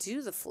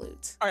do the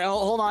flute. All right,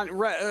 hold on.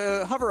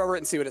 Hover over it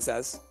and see what it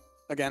says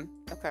again.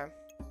 Okay.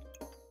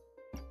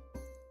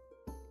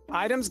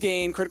 Items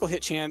gain critical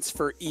hit chance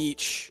for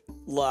each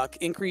luck.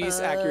 Increase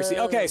accuracy.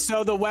 Okay,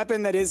 so the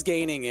weapon that is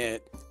gaining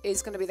it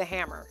is going to be the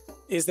hammer.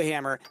 Is the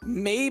hammer.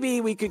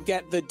 Maybe we could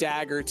get the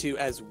dagger too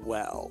as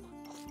well.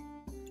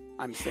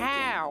 I'm thinking.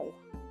 How?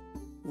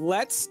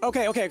 Let's...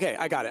 Okay.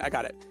 I got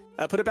it.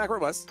 Put it back where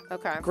it was.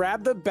 Okay.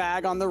 Grab the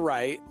bag on the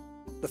right.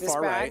 The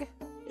far right.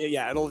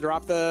 Yeah, it'll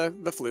drop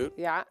the flute.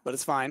 Yeah. But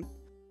it's fine.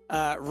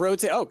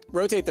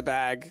 Rotate the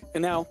bag.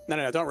 No,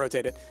 don't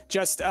rotate it.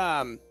 Just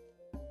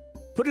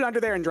put it under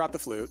there and drop the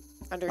flute.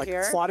 Under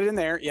here? Slot it in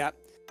there, yeah.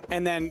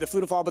 And then the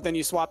flute will fall, but then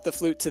you swap the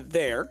flute to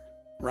there,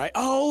 right?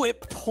 Oh,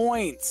 it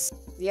points.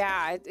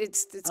 Yeah,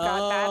 it's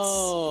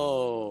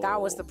got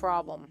that was the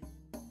problem.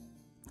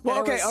 Well,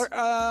 okay.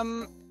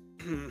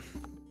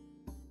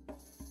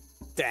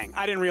 Dang,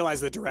 I didn't realize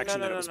the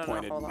direction that it was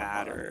pointed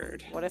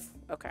mattered. What if?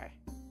 Okay.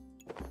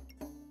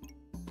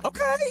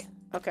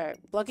 Okay.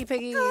 Lucky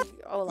Piggy.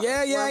 Oh,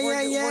 Yeah.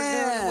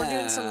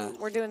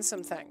 We're doing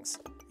some things.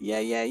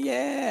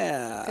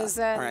 Yeah. Because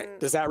then. All right.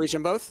 Does that reach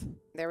them both?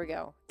 There we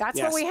go. That's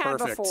what we had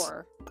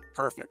before.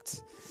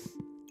 Perfect.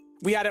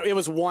 We had it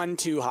was one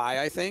too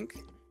high, I think.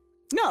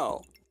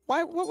 No.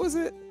 Why? What was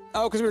it?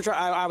 Oh, because we were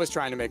trying. I was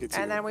trying to make it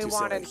too. And then we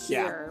wanted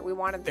silly. here. Yeah. We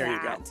wanted there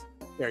that.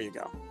 There you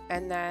go.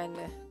 And then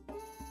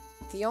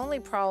the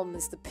only problem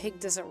is the pig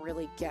doesn't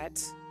really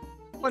get.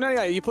 Well, no,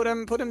 yeah. You put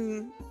him.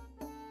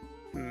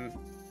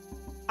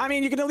 I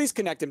mean, you can at least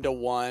connect him to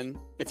one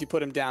if you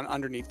put him down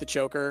underneath the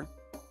choker,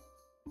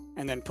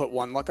 and then put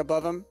one luck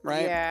above him,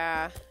 right?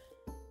 Yeah.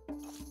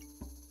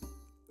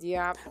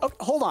 Yeah. Oh,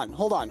 hold on.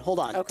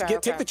 Okay.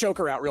 Take the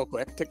choker out real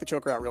quick.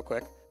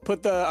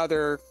 Put the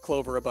other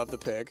clover above the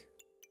pig.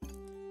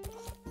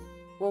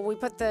 Well, we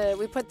put that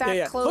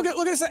clover.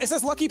 Look at it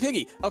says Lucky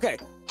Piggy. Okay,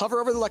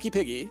 hover over the Lucky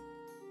Piggy.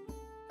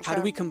 How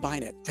do we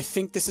combine it? I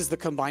think this is the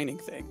combining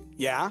thing.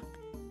 Yeah?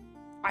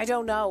 I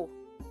don't know.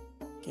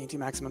 Gain 2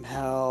 maximum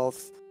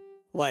health.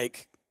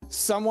 Like,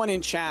 someone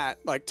in chat,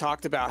 like,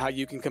 talked about how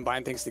you can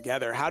combine things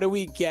together. How do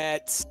we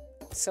get...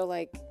 So,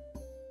 like...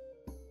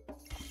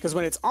 Because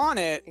when it's on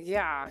it...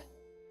 Yeah.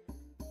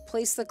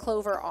 Place the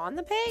clover on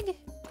the pig?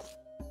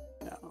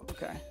 No,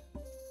 okay.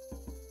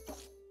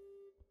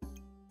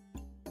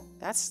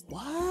 That's...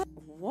 What?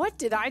 What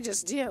did I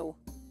just do?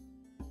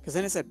 Because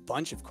then it said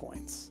bunch of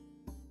coins.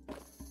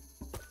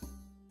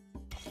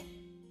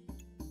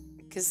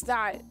 Because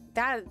that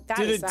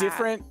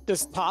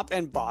does top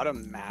and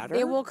bottom matter?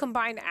 It will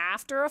combine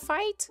after a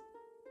fight?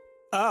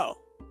 Oh.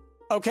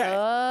 Okay.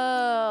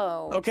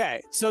 Oh.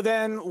 Okay. So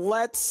then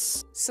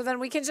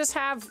we can just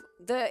have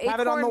the acorn have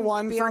it on the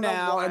one for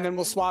now, and then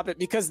we'll swap it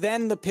because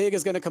then the pig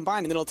is going to combine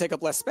and then it'll take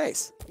up less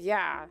space.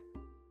 Yeah.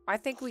 I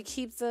think we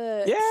keep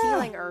the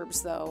healing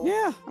herbs though.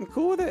 Yeah, I'm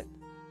cool with it.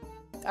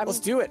 Let's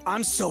do it.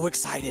 I'm so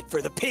excited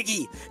for the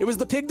piggy. It was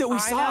the pig that we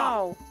saw. I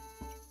know.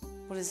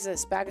 What is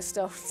this? Bag of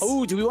stones.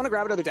 Oh, do we want to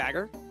grab another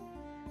dagger?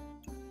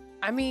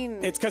 I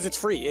mean... It's because it's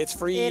free. It's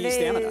free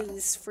stamina. It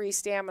is free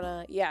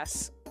stamina,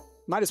 yes.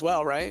 Might as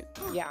well, right?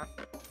 Yeah.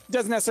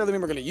 Doesn't necessarily mean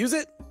we're going to use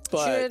it,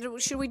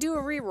 but... Should we do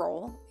a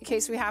reroll in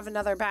case we have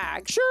another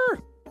bag? Sure.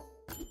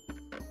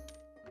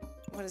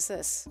 What is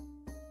this?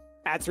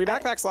 Add 3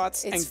 backpack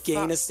slots and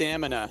gain a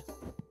stamina.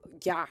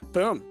 Yeah.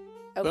 Boom.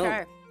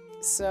 Okay.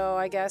 Boom. So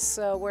I guess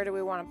where do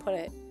we want to put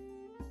it?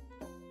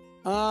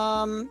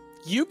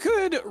 You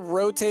could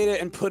rotate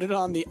it and put it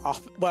on the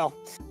off. Well,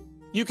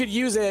 you could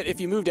use it if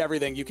you moved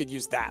everything. You could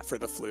use that for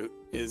the flute.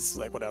 Is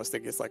like what I was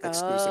thinking. It's like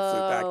exclusive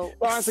flute bag. Well,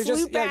 honestly,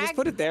 just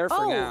put it there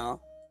for now.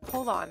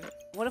 Hold on.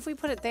 What if we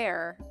put it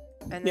there?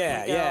 And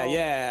then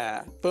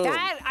yeah. Boom.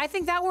 I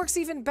think that works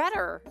even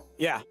better.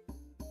 Yeah.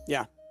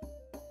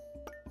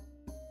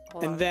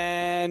 Hold on.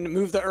 Then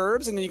move the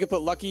herbs, and then you can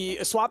put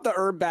swap the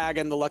herb bag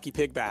and the lucky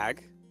pig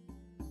bag.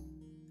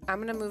 I'm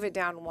gonna move it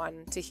down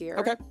one to here.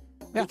 Okay.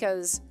 Yeah.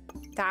 Because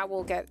that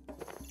will get.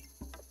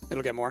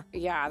 It'll get more.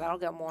 Yeah, that'll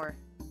get more.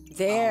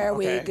 There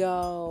we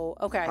go.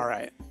 Okay. All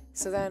right.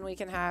 So then we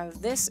can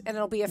have this, and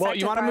it'll be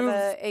affected by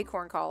the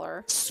acorn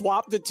collar.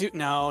 Swap the two.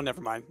 No,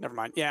 never mind.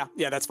 Yeah,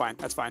 that's fine.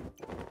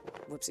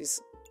 Whoopsies.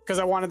 Because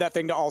I wanted that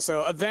thing to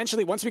also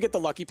eventually, once we get the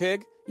lucky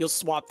pig, you'll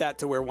swap that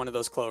to where one of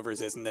those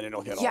clovers is, and then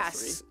it'll hit all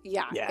three.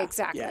 Yeah,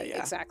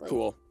 exactly.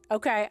 Cool.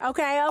 Okay.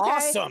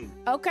 Awesome.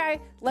 Okay,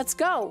 let's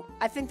go.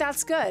 I think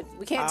that's good.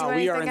 We can't do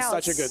anything else. We are in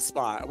such a good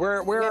spot.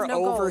 We're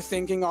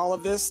overthinking all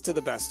of this to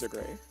the best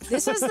degree.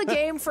 This is the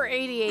game for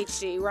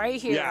ADHD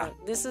right here. Yeah.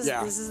 This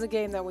is the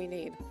game that we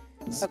need.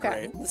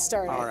 Okay, great. let's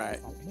start it. All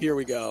right, here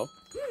we go.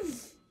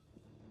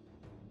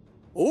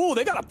 Oh,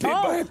 they got a pig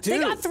bag too. They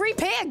got 3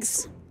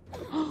 pigs.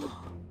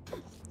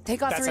 They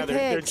got 3 pigs.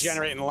 They're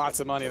generating lots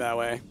of money that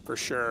way, for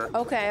sure.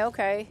 Okay.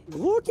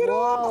 Look at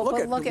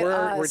us. Look at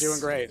us. We're doing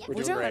great. We're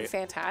doing great.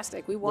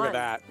 Fantastic. We won. Look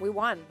at that. We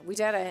won. We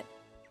did it.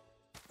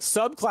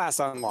 Subclass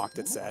unlocked,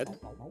 it said.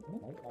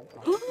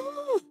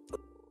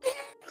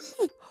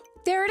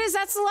 There it is.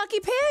 That's the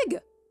lucky pig.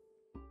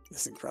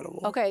 That's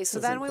incredible. Okay, so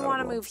then we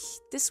want to move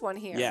this one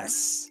here.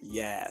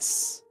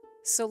 Yes.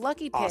 So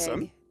lucky pig.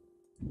 Awesome.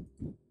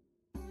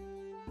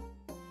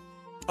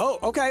 Oh,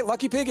 okay.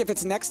 Lucky pig, if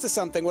it's next to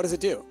something, what does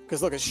it do?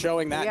 Because look, it's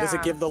showing that. Yeah. Does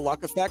it give the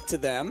luck effect to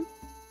them?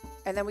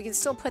 And then we can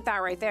still put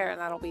that right there, and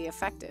that'll be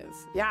effective.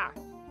 Yeah.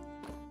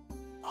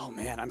 Oh,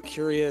 man, I'm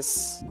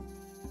curious.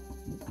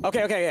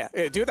 Okay,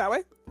 yeah. Do it that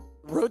way.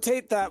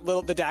 Rotate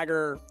the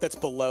dagger that's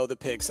below the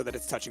pig so that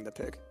it's touching the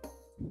pig.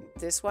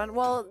 This one?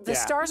 Well, the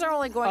stars are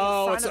only going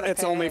in front of the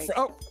pig. Only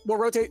we'll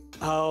rotate.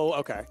 Oh,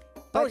 okay.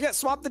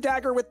 Swap the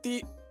dagger with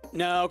the...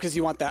 No, because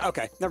you want that.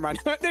 Okay, never mind.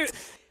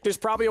 There's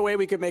probably a way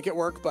we could make it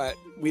work, but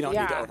we don't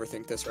need to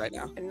overthink this right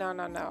now.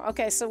 No.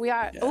 Okay, so we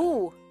got... Yeah.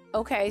 Ooh,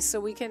 okay, so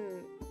we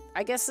can...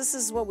 I guess this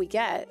is what we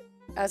get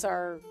as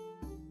our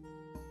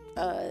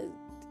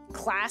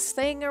class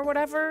thing or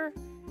whatever.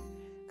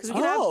 Because we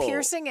can have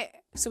piercing...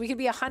 So we could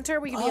be a hunter,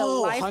 we could be a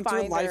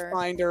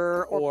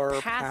life-finder,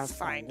 or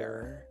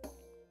pathfinder.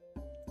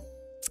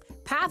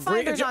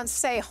 Pathfinder's on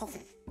sale.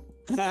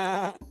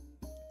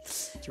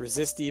 To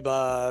resist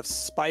debuffs,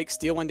 spikes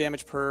deal 1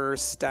 damage per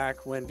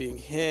stack when being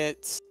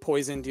hit.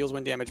 Poison deals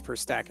 1 damage per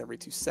stack every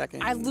 2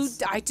 seconds.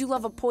 I do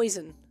love a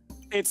poison.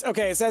 It's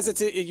okay. It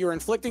says you're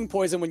inflicting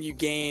poison when you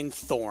gain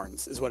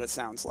thorns, is what it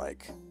sounds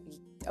like.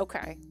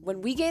 Okay.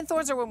 When we gain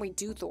thorns or when we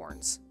do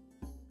thorns?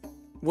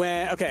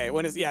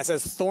 It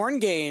says thorn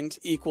gained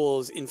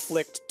equals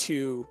inflict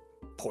 2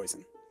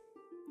 poison.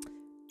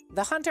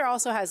 The hunter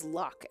also has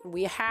luck.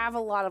 We have a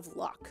lot of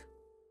luck.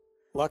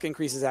 Luck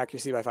increases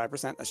accuracy by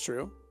 5%. That's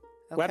true.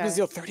 Okay. Weapons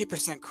deal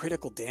 30%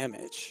 critical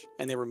damage,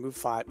 and they remove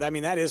 5. I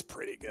mean, that is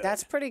pretty good.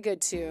 That's pretty good,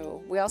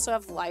 too. We also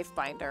have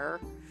Lifebinder,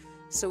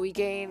 so we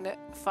gain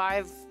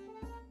 5...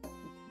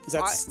 Is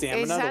that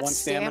stamina? The 1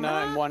 stamina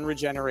and 1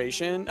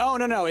 regeneration? Oh,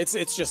 no. It's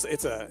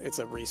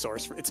a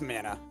resource. It's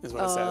mana, is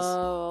what it says.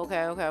 Oh,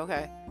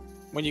 okay.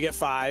 When you get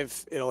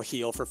 5, it'll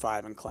heal for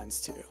 5 and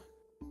cleanse 2.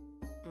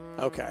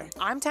 Okay.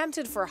 I'm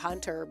tempted for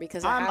hunter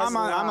because I'm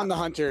on the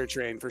hunter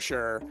train for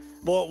sure.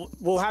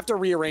 We'll have to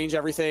rearrange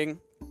everything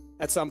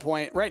at some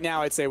point. Right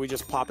now, I'd say we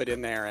just pop it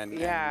in there and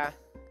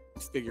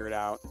figure it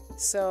out.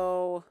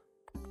 So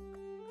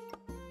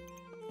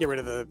get rid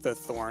of the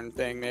thorn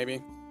thing,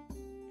 maybe.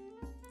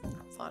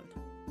 Fun.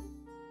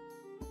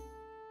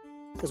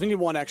 Because we need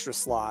 1 extra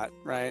slot,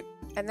 right?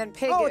 And then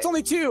pig. Oh, it's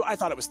only 2. I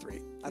thought it was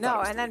 3.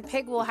 Then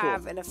pig will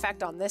have an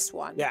effect on this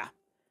one. Yeah.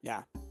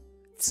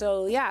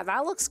 So yeah,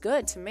 that looks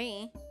good to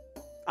me.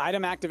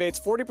 Item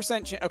activates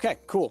 40%. Okay,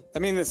 cool. I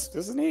mean, this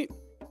is neat.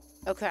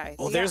 Okay.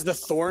 Oh, there's the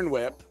thorn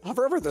whip.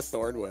 Hover over the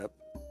thorn whip.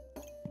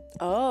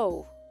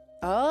 Oh,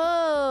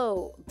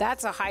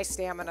 that's a high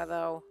stamina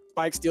though.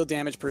 Spikes deal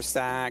damage per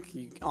stack.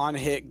 On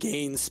hit,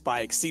 gain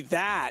spikes. See,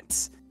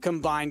 that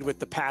combined with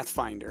the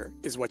Pathfinder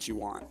is what you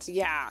want.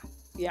 Yeah,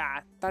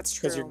 that's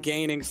true. Because you're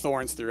gaining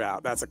thorns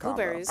throughout. That's a combo.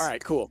 Blueberries. All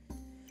right, cool.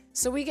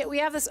 So we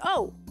have this.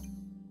 Oh,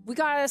 we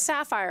got a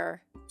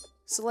sapphire.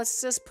 So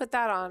let's just put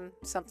that on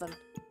something.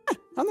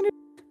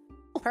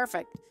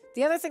 Perfect.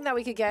 The other thing that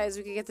we could get is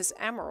we could get this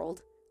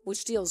emerald,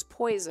 which deals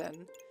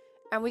poison.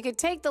 And we could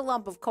take the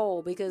lump of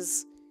coal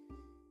because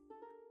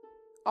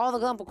all the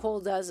lump of coal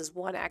does is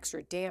 1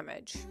 extra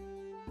damage.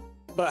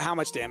 But how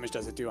much damage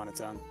does it do on its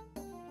own?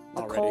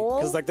 The coal?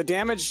 Because like the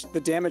damage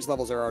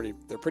levels are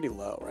they're pretty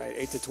low, right?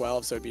 8 to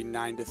 12, so it'd be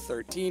 9 to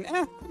 13.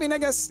 I mean, I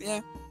guess,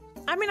 yeah.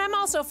 I mean, I'm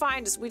also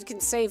fine. Just we can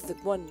save the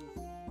one.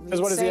 Because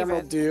what does the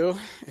emerald do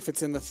if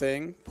it's in the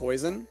thing?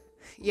 Poison?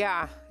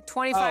 Yeah.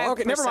 25%. Oh,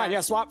 okay. Never mind.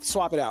 Yeah,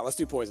 swap it out. Let's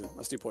do poison.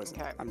 Let's do poison.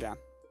 Okay. I'm down.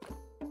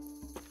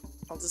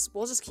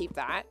 We'll just keep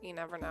that. You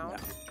never know.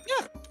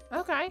 Yeah.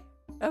 Okay.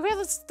 Okay,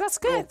 that's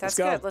good. That's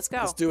good. Let's go.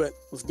 Let's do it.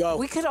 Let's go.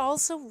 We could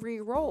also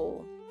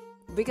re-roll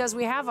because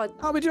we have a.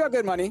 Oh, we do have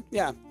good money.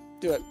 Yeah,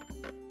 do it.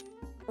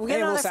 We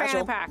get another fanny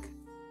satchel. pack.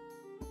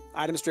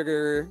 Items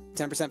trigger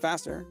 10%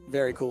 faster.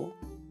 Very cool.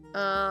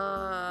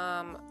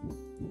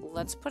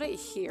 Let's put it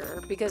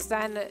here because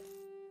then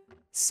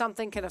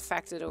something can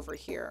affect it over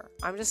here.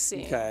 I'm just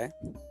seeing. Okay.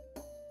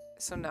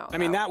 So no. I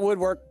mean, that would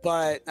work,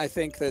 but I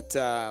think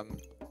that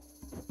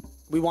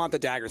we want the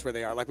daggers where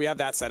they are. Like, we have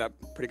that set up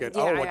pretty good.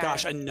 Yeah, oh my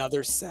gosh,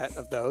 another set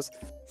of those.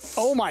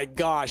 Oh my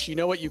gosh, you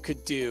know what you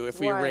could do if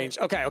we arrange...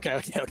 Okay.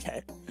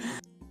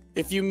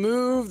 If you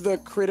move the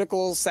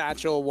critical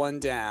satchel one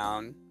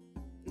down...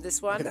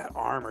 This one? Look at that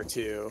armor,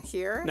 too.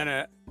 Here?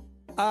 No.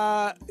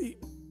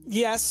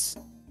 Yes.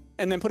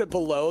 And then put it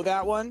below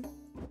that one.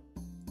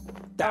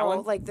 That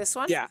one? Like this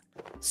one? Yeah.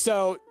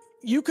 So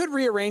you could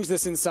rearrange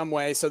this in some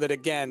way so that,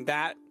 again,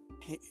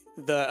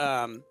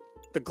 the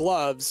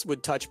gloves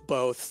would touch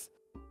both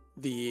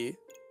the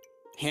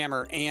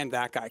hammer and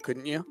that guy,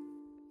 couldn't you?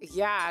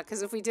 Yeah,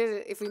 because if we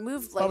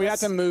moved like we have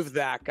to move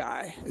that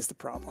guy is the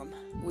problem.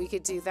 We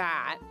could do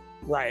that.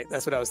 Right,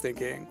 that's what I was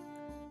thinking.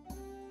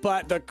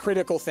 But the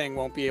critical thing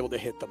won't be able to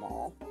hit them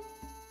all.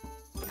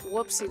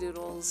 Whoopsie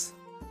doodles.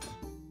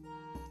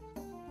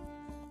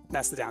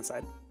 That's the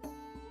downside.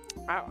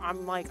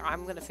 I'm going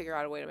to figure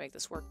out a way to make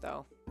this work,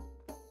 though.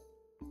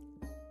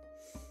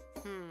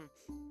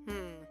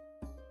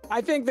 I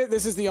think that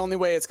this is the only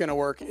way it's going to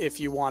work if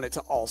you want it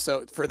to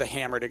also, for the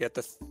hammer to get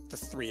the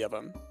three of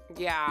them.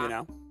 Yeah. You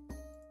know?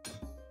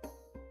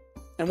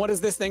 And what does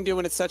this thing do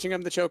when it's touching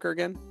him, the choker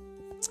again?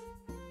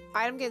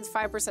 Item gains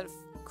 5%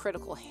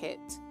 critical hit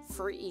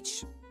for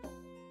each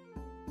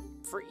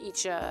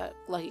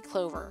lucky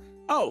clover.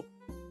 Oh,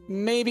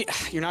 maybe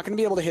you're not going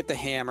to be able to hit the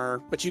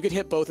hammer, but you could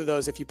hit both of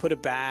those if you put a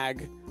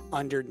bag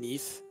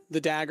underneath the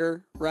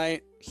dagger,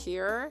 right?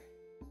 Here?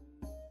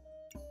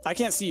 I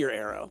can't see your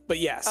arrow, but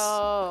yes.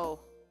 Oh,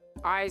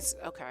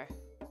 okay.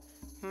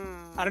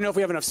 I don't know if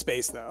we have enough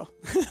space, though.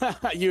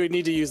 You would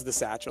need to use the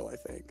satchel, I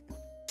think.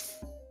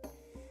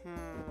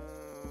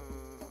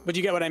 But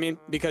you get what I mean?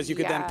 Because you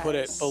could then put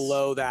it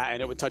below that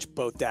and it would touch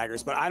both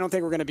daggers. But I don't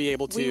think we're going to be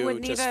able to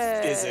just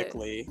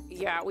physically.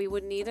 Yeah, we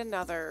would need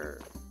another...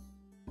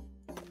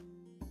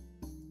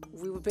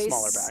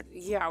 Smaller bag.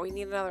 Yeah, we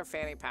need another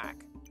fanny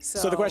pack.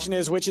 So the question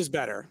is, which is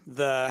better?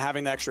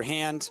 Having the extra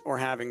hand or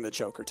having the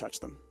choker touch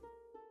them?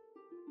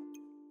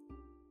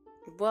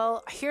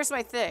 Well, here's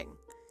my thing.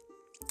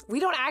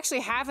 We don't actually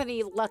have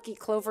any lucky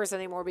clovers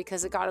anymore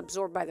because it got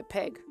absorbed by the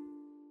pig.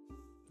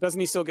 Doesn't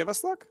he still give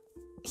us luck?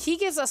 He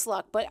gives us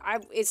luck, but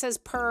it says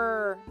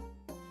per...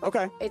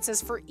 Okay. It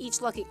says for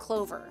each lucky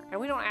clover. And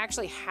we don't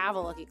actually have a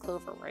lucky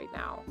clover right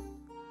now.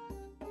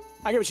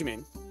 I get what you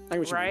mean.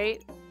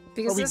 Right?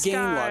 Because we gain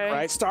luck,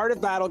 right? Start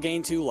of battle,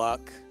 gain 2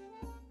 luck.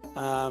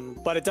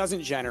 But it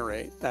doesn't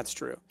generate. That's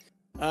true.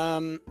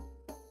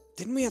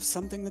 Didn't we have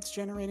something that's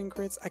generating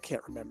crits? I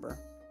can't remember.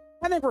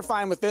 I think we're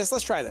fine with this.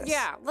 Let's try this.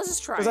 Yeah, let's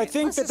just try it. Because I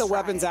think that the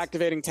weapon's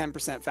activating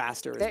 10%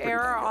 faster. The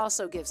arrow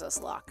also gives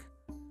us luck.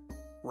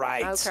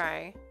 Right.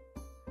 Okay.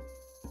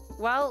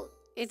 Well,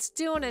 it's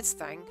doing its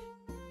thing.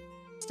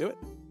 Let's do it.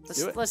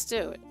 Let's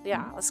do it.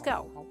 Yeah, let's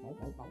go.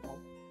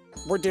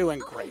 We're doing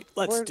great.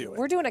 Let's do it.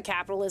 We're doing a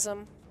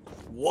capitalism.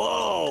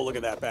 Whoa, look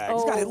at that bag.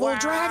 He's got a little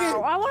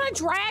dragon. I want a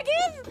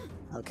dragon.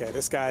 Okay,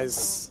 this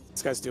guy's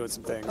doing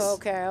some things.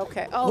 Okay.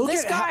 Oh, look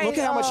at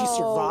how much he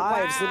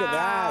survives. Wow. Look at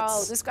that.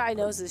 Oh, this guy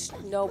knows this.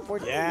 Nope, we're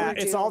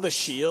it's all the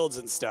shields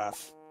and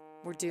stuff.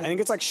 We're doomed. I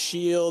think it's like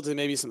shields and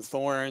maybe some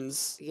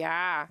thorns.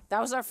 Yeah, that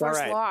was our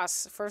first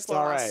loss.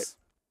 All right.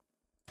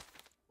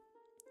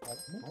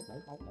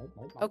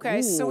 Okay,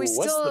 ooh, so we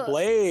still... What's the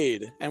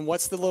blade? And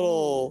what's the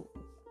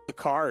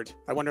card?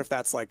 I wonder if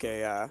that's like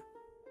a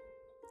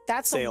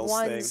That's a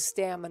 1 thing.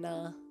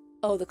 stamina.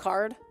 Oh, the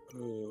card?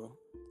 Ooh.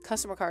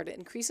 Customer card. It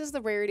increases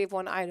the rarity of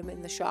one item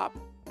in the shop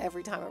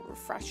every time it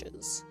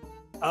refreshes.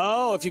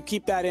 Oh, if you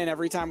keep that in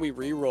every time we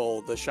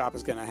re-roll, the shop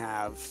is going to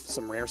have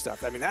some rare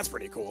stuff. I mean, that's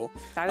pretty cool.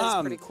 That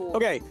is pretty cool.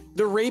 Okay,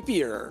 the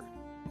rapier.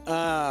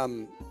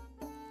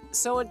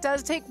 So it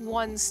does take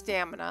 1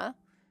 stamina.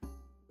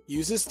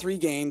 Uses 3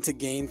 gain to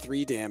gain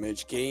 3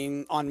 damage.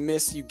 On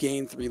miss, you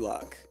gain 3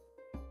 luck.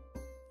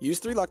 Use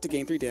 3 luck to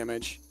gain 3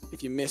 damage.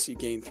 If you miss, you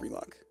gain 3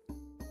 luck.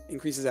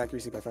 Increases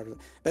accuracy by 5%.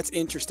 That's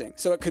interesting.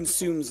 So it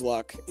consumes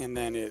luck, and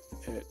then it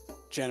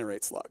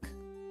generates luck.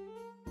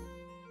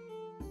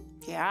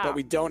 Yeah. But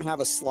we don't have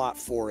a slot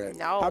for it.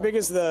 No. How big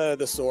is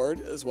the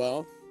sword as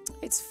well?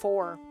 It's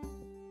 4.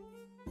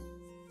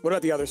 What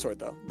about the other sword,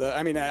 though?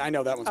 I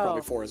know that one's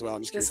probably 4 as well.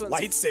 I'm just curious.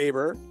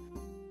 Lightsaber.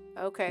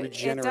 Okay.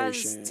 It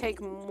does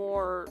take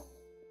more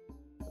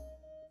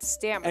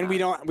stamina. And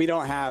we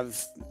don't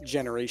have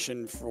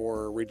generation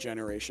for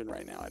regeneration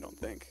right now, I don't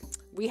think.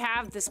 We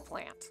have this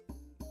plant.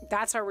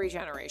 That's our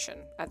regeneration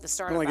at the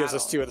start of battle. It only battle.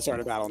 gives us 2 at the start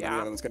of battle, and then the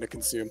other one's going to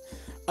consume.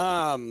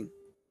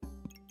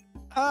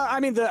 I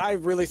mean, I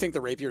really think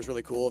the rapier is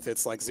really cool if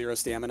it's like 0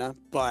 stamina,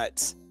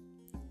 but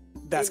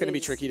that's going to be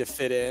tricky to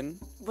fit in.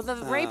 Well, the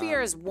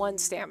rapier is 1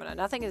 stamina.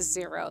 Nothing is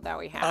 0 that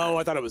we have. Oh,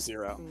 I thought it was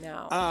 0.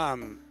 No.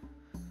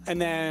 And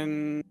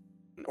then,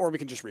 or we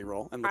can just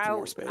reroll and look for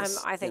more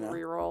space. I think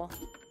reroll.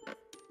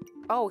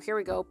 Oh, here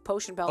we go.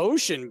 Potion belt.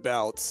 Potion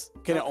belts.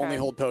 Can it only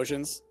hold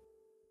potions?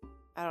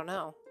 I don't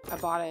know. I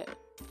bought it.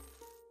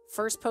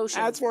 First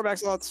potion. Adds 4 back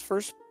slots.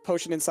 First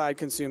potion inside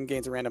consume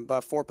gains a random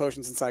buff. 4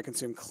 potions inside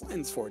consume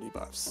cleanse 4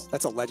 debuffs.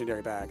 That's a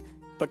legendary bag.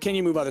 But can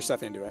you move other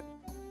stuff into it?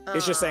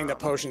 It's just saying that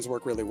potions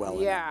work really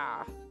well.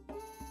 Yeah.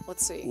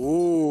 Let's see.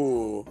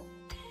 Ooh.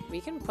 We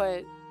can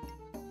put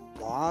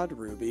Flawed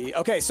ruby.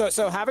 Okay,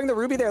 so having the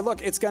ruby there,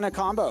 look, it's gonna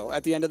combo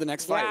at the end of the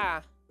next fight.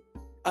 Yeah.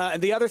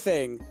 And the other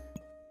thing,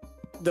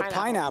 the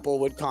pineapple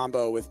would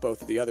combo with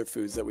both of the other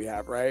foods that we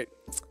have, right?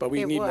 But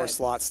we need more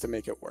slots to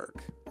make it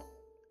work.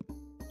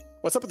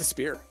 What's up with the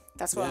spear?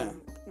 That's what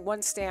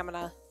 1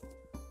 stamina.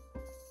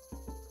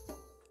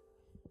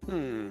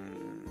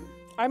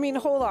 I mean,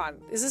 hold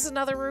on. Is this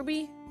another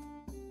ruby?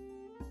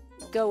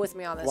 Go with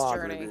me on this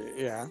journey.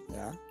 Ruby. Yeah.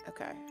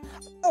 Okay.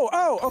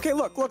 Oh, okay,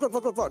 look.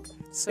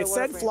 So it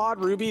said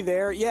flawed ruby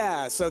there.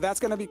 Yeah, so that's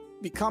going to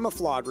become a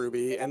flawed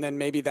ruby, and then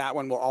maybe that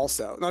one will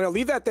also. No,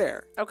 leave that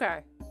there.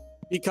 Okay.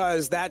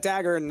 Because that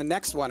dagger and the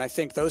next one, I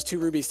think those 2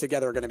 rubies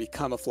together are going to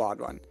become a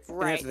flawed one.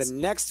 Right. And after the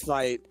next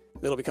fight,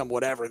 it'll become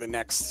whatever the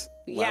next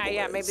level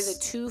is. Maybe the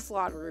 2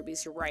 flawed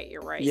rubies. You're right.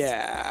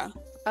 Yeah.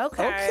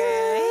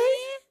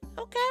 Okay.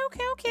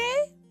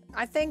 Okay.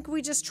 I think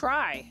we just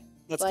try.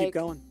 Let's keep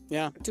going.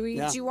 Yeah. Do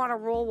you want to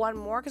roll one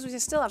more? Because we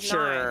still have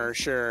 9.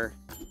 Sure.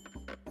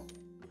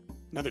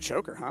 Another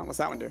choker, huh? What's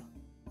that one do?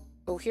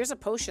 Oh, here's a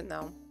potion,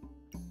 though.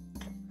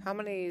 How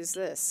many is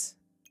this?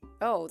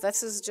 Oh,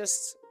 this is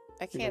just...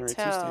 I can't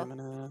tell. 2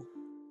 stamina.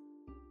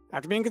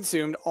 After being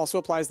consumed, also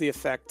applies the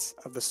effect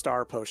of the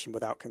star potion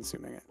without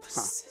consuming it.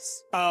 Huh.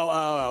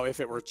 Oh, if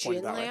it were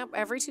pointed that way. Lamp.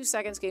 Every 2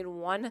 seconds, gain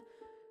 1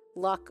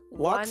 luck,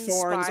 luck, 1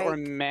 thorns, spike. or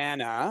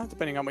mana,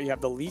 depending on what you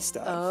have the least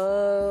of.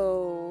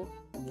 Oh.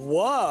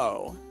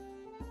 Whoa.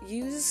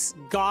 Use...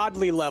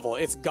 Godly level.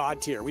 It's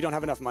god tier. We don't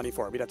have enough money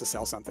for it. We'd have to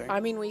sell something. I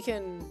mean, we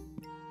can...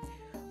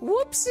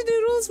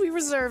 Whoopsie-doodles, we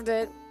reserved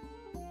it.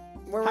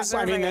 We're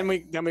reserving then we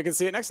can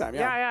see it next time,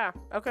 yeah.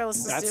 Okay,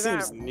 let's just do that.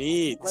 That seems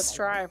neat. Let's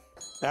try.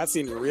 That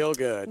seems real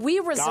good. We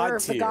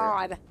reserve the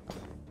god.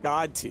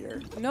 God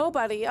tier.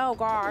 Nobody. Oh,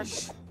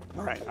 gosh.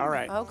 All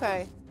right.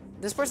 Okay.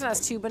 This person has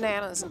 2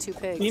 bananas and 2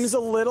 pigs. Seems a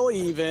little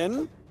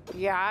even.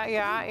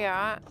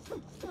 Yeah.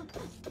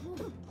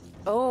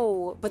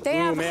 Oh, but they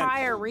have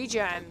higher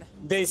regen.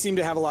 They seem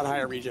to have a lot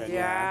higher regen.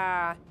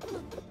 Yeah.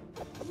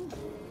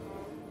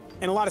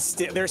 And a lot of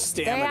their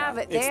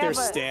stamina. Their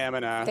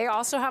stamina. They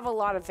also have a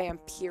lot of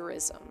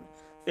vampirism.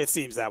 It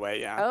seems that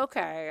way, yeah.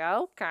 Okay.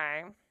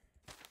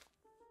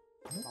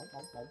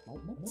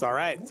 It's all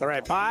right.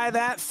 Buy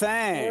that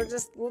thing.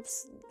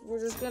 We're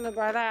just gonna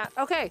buy that.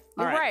 Okay,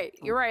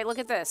 you're right. Look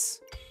at this.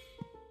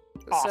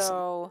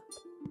 Awesome.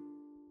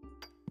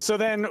 So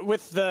then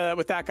with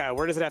that guy,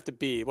 where does it have to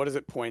be? What does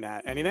it point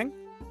at? Anything?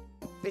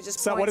 It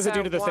just what does it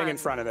do to the thing in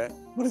front of it?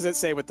 What does it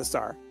say with the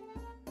star?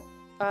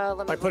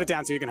 Put it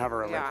down so you can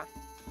hover over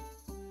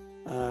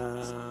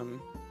it.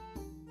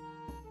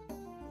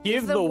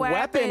 Give the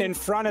weapon in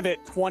front of it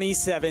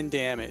 27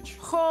 damage.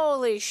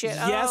 Holy shit.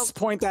 Yes,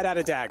 point that at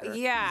a dagger.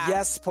 Yeah.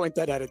 Yes, point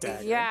that at a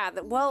dagger. Yeah.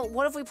 Well,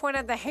 what if we point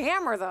at the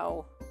hammer,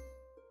 though?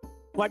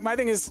 Like, my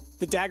thing is,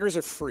 the daggers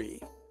are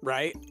free,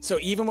 right? So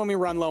even when we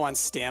run low on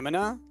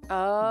stamina,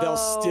 they'll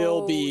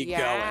still be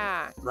going,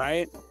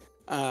 right?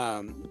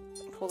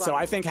 Hold on.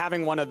 I think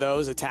having one of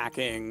those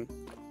attacking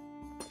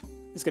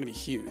is going to be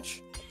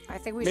huge. I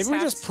think we maybe we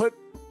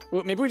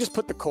just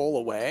put the coal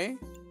away,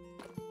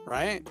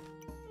 right?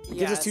 It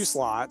gives us 2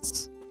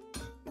 slots.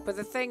 But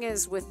the thing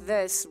is, with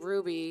this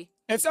ruby,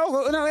 put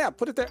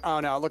it there. Oh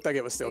no, it looked like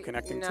it was still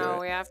connecting to it. No,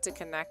 we have to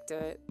connect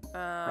it.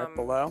 Right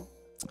below.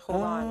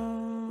 Hold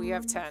on, we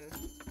have 10.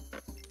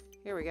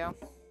 Here we go.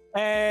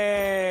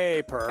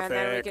 Hey, perfect. And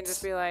then we can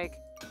just be like,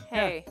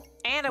 hey,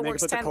 and it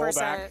works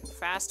 10%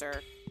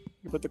 faster.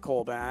 You put the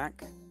coal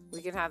back.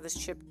 We can have this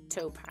chipped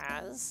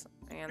topaz.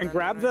 And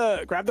grab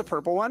the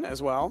purple one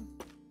as well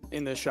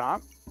in the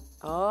shop.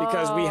 Oh,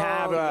 because we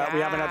have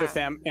another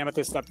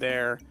amethyst up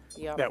there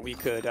that we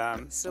could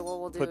so what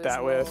we'll do put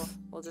that with.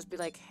 We'll just be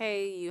like,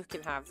 hey, you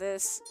can have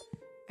this,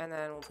 and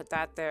then we'll put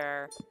that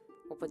there.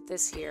 We'll put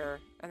this here,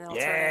 and then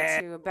we'll turn it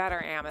into a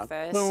better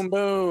amethyst. Boom,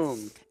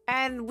 boom.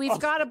 And we've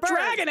got a bird.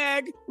 Dragon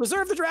egg.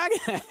 Reserve the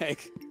dragon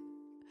egg.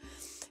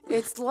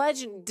 It's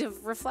legend.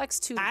 Reflects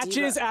 2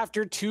 hatches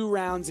after 2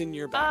 rounds in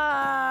your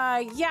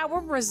back. Yeah, we're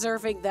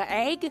reserving the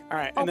egg. All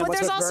right, and then but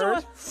what's there's with also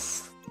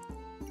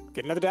bird?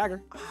 Get another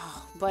dagger.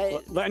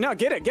 But no,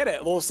 get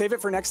it. We'll save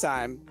it for next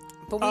time.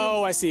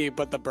 I see.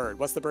 But the bird.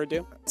 What's the bird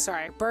do?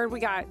 Sorry, bird. We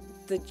got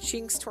the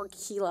Jinx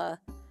Torquila.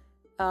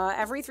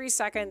 Every 3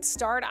 seconds,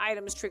 starred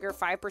items trigger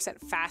 5%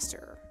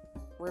 faster.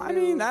 I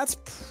mean, that's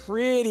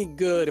pretty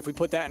good if we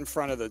put that in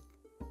front of the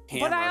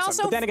hammer.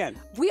 But then again,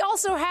 we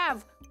also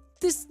have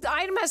this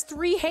item has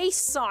 3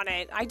 hastes on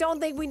it. I don't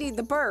think we need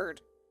the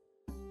bird.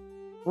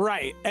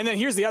 Right. And then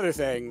here's the other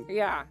thing.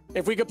 Yeah.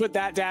 If we could put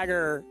that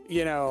dagger,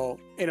 you know,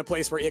 in a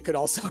place where it could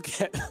also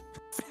get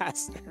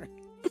faster.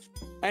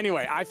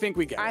 Anyway, I think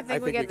we get it. I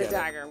think we get the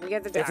dagger. We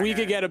get the dagger. If we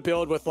could get a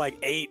build with like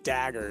 8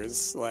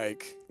 daggers,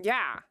 like...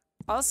 Yeah.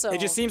 Also... It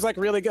just seems like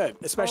really good,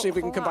 especially if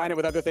we can combine on. it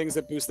with other things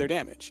that boost their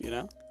damage, you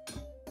know?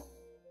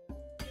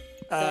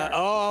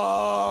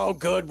 Oh,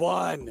 good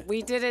one.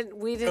 We didn't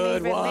Good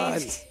even one.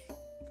 need...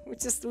 We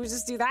just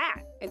do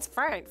that. It's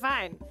fine.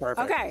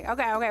 Perfect. Okay,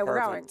 we're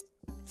going.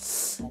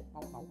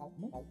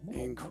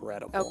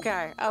 Incredible.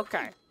 Okay.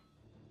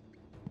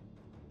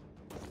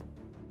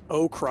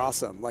 Oh,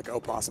 cross 'em, like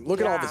opossum. Look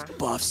at all this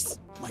buffs.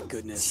 My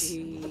goodness.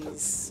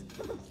 Jeez.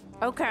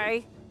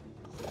 Okay.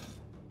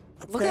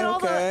 Look at all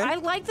the... I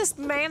like this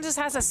man just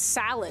has a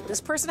salad. This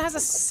person has a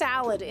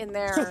salad in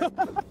their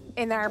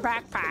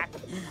backpack.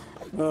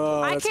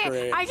 Oh, that's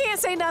great. I can't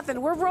say nothing.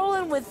 We're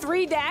rolling with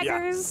 3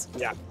 daggers.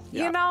 Yeah.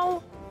 You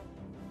know?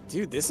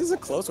 Dude, this is a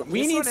close one.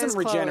 We need some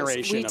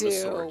regeneration of a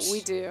sort.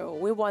 We do.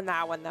 We won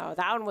that one, though.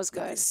 That one was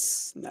good.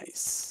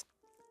 Nice.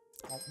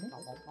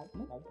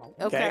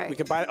 Okay. We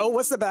can buy... Oh,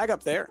 what's the bag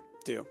up there,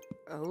 do?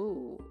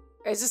 Oh.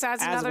 It just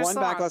adds another one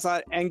slot. backless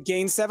slot and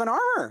gain 7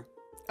 armor.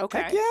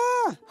 Okay. Heck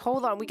yeah.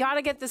 Hold on. We got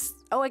to get this...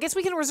 Oh, I guess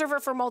we can reserve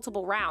it for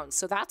multiple rounds,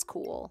 so that's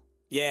cool.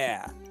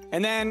 Yeah.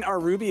 And then our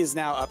ruby is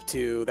now up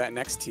to that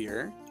next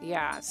tier.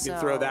 Yeah, so... You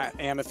can throw that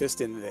amethyst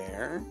in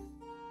there.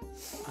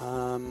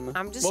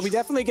 I'm just... Well, we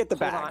definitely get the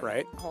bag,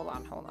 right? Hold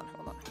on.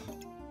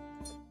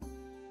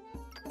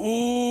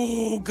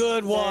 Ooh,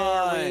 good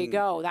one. There we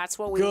go. That's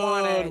what we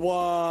wanted. Good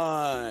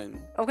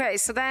one. Okay,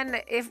 so then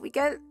if we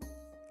get...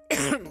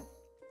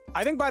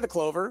 I think buy the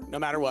clover, no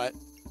matter what.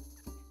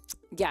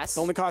 Yes. It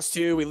only costs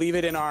 2. We leave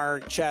it in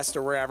our chest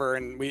or wherever,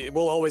 and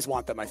we'll always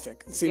want them, I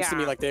think. It seems to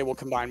me like they will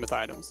combine with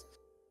items.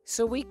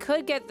 So we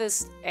could get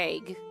this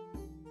egg.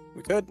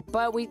 We could.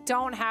 But we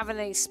don't have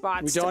any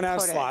spots. We don't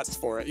have slots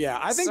for it. Yeah,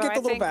 I think get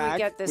the little bag. We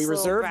get this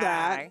reserve little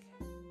bag.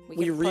 that.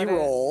 We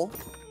re-roll.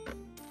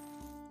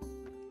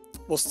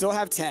 We'll still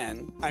have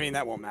 10. I mean,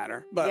 that won't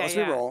matter. But let's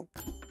re-roll.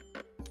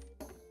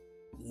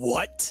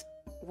 What?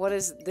 What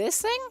is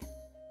this thing?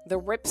 The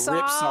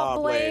Ripsaw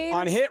blade?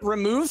 On hit,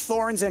 remove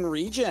thorns and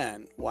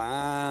regen.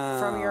 Wow.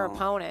 From your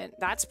opponent.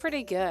 That's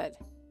pretty good.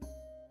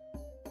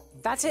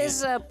 That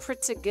is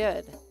pretty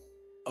good.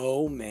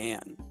 Oh,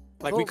 man.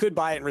 Like, we could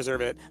buy it and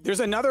reserve it. There's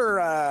another,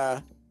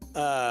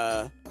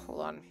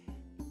 Hold on.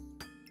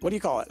 What do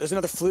you call it? There's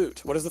another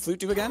flute. What does the flute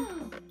do again?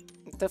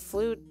 The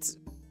flute...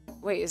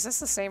 Wait, is this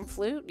the same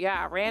flute?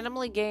 Yeah,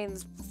 randomly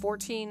gains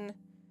 14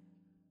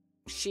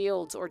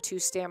 shields or 2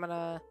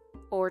 stamina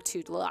or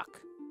 2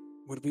 luck.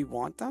 Would we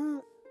want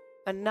that?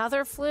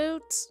 Another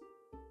flute?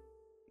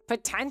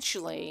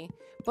 Potentially.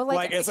 But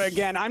like it's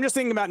again, I'm just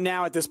thinking about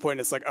now at this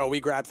point, it's like, oh, we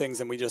grab things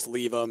and we just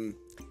leave them.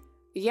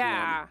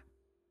 Yeah.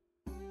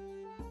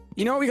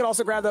 You know what we could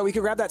also grab though? We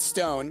could grab that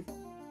stone.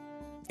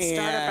 Start a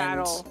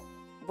battle.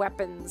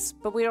 Weapons.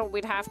 But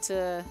we'd have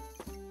to...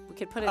 We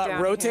could put it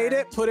down rotate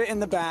here. it, put it in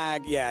the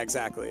bag. Yeah,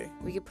 exactly.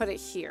 We could put it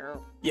here.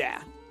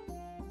 Yeah.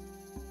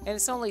 And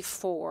it's only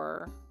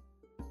 4.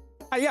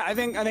 Yeah, I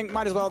think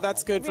might as well.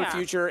 That's good for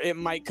future. It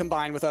might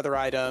combine with other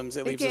items.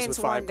 It leaves us with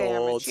 5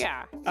 gold.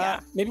 Yeah.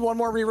 Maybe one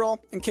more reroll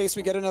in case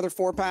we get another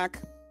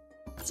 4-pack.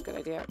 That's a good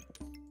idea.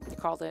 You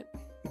called it.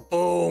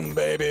 Boom,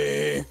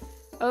 baby.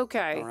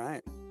 Okay. All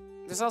right.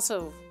 There's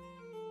also...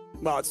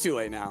 Well, it's too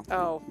late now.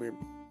 Oh.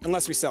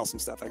 Unless we sell some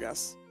stuff, I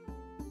guess.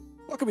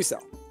 What could we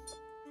sell?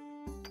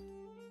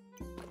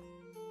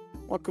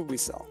 What could we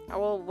sell? Oh,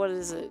 well, what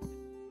is it?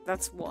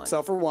 That's 1.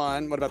 Sell for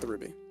 1. What about the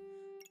ruby?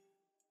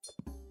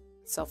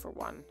 Sell for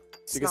 1.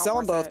 So you can sell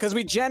them both because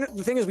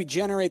the thing is we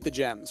generate the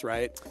gems,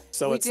 right?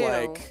 So it's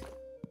like...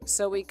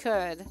 So we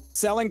could.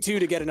 Selling 2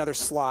 to get another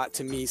slot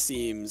to me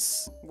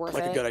seems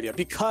like a good idea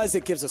because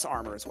it gives us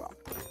armor as well.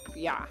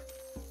 Yeah.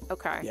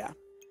 Okay. Yeah.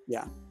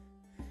 Yeah.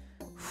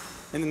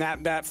 And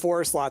then that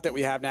 4 slot that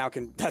we have now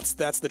that's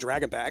the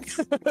dragon bag.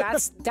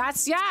 that's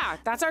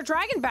our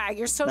dragon bag.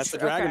 You're so That's the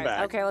dragon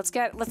bag. Okay,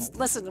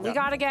 listen. We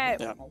gotta get.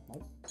 Yeah.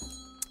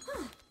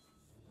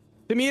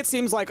 To me, it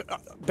seems like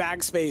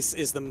bag space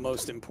is the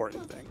most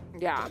important thing.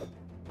 Yeah.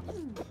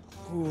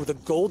 Ooh, the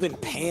golden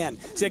pan.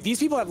 See, like these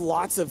people have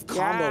lots of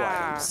combo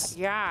items.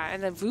 Yeah,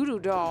 and the voodoo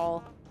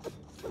doll.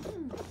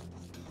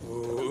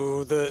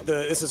 Ooh,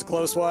 this is a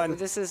close one.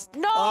 This is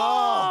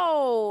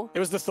no. It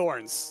was the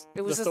thorns.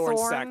 It was the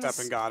thorns stacked up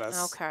and got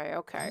us.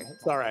 Okay.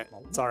 It's all right.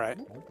 It's all right.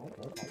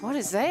 What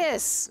is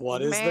this?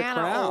 What is the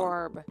crown?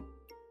 Orb.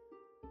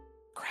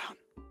 Crown.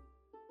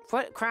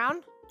 What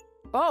crown?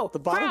 Oh, the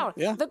bottom. Crown.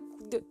 Yeah. The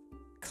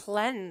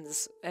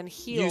cleanse and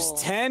heal. Use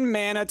 10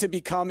 mana to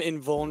become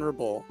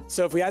invulnerable.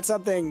 So if we had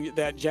something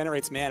that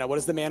generates mana, what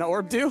does the mana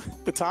orb do?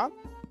 The top?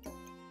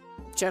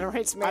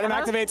 Generates mana? Item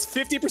activates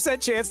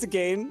 50% chance to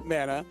gain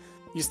mana.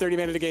 Use 30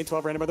 mana to gain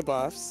 12 random other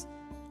buffs.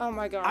 Oh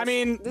my gosh. I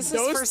mean,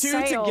 those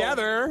 2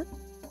 together...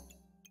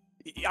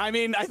 I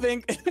mean, I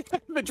think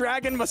the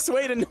dragon must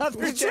wait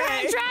another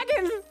day.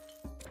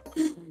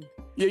 Dragon!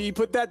 Yeah, you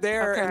put that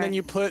there, and then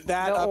you put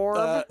that the up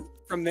orb?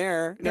 from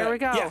there. There we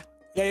go.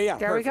 Yeah.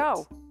 There we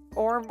go.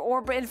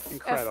 Orb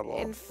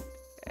Incredible.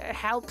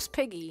 Helps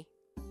Piggy.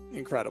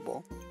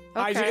 Incredible.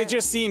 Okay. It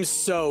just seems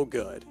so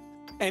good.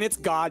 And it's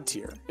God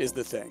tier is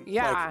the thing.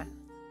 Yeah. Like,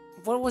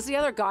 what was the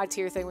other God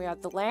tier thing we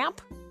had? The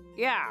lamp?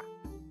 Yeah.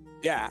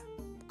 Yeah.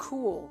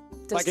 Cool.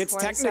 Does Like it's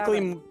 27.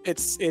 technically,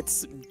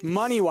 it's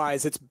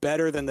money-wise, it's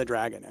better than the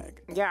dragon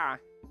egg. Yeah.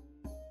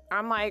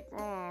 I'm like,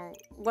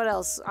 what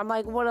else? I'm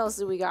like, what else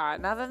do we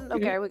got? Nothing?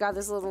 Okay, we got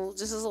this little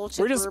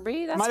chip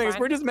ruby. That's fine.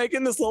 We're just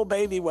making this little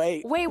baby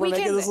wait. Wait, we're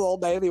making this little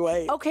baby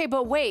wait. Okay,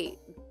 but wait.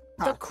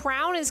 The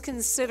crown is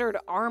considered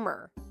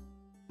armor.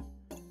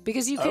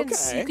 Because you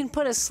can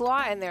put a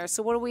slot in there.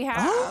 So what do we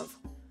have?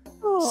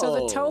 So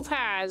the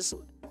topaz,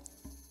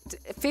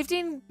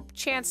 15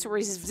 chance to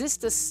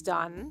resist a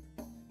stun.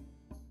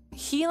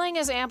 Healing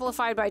is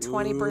amplified by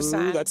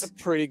 20%. Ooh, that's a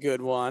pretty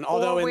good one.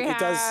 Although it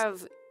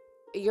does.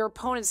 Your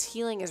opponent's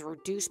healing is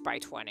reduced by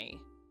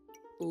 20.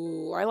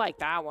 Ooh, I like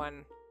that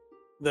one.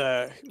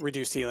 The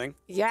reduced healing.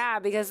 Yeah,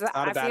 because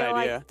I feel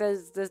like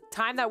the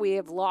time that we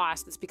have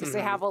lost is because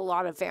they have a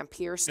lot of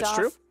vampire stuff. That's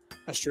true.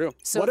 That's true.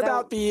 So what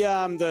about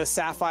the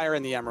sapphire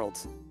and the emerald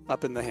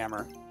up in the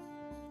hammer?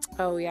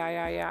 Oh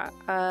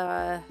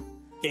yeah.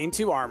 Gain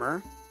 2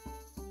 armor.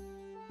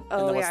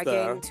 Oh yeah,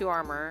 gain 2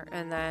 armor,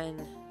 and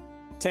then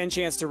 10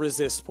 chance to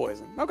resist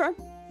poison. Okay.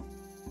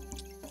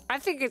 I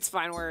think it's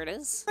fine where it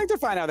is. I think they're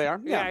fine how they are.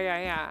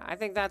 Yeah. I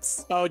think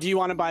that's... Oh, do you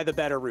want to buy the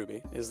better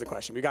ruby is the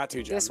question. We got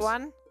 2 gems. This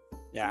one?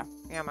 Yeah.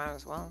 Yeah, might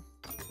as well.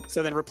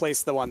 So then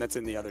replace the one that's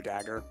in the other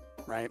dagger,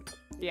 right?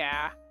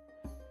 Yeah.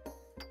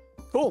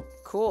 Cool.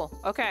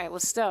 Okay,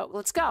 let's go.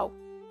 Let's go.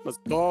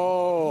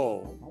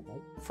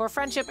 For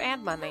friendship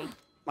and money.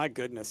 My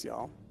goodness,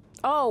 y'all.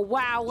 Oh,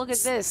 wow, look at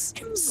this.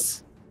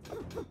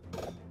 Oh,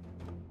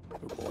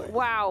 boy.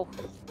 Wow.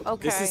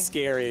 Okay. This is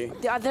scary.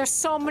 There's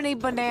so many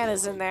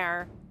bananas in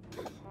there.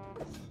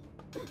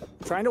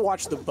 I'm trying to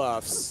watch the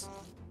buffs.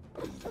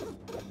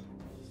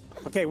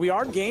 Okay, we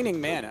are gaining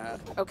mana.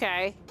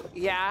 Okay.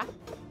 Yeah.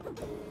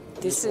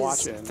 This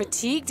is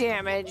fatigue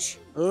damage.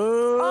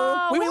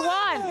 Oh, we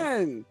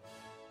won!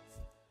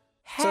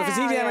 So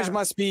fatigue damage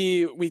must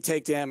be we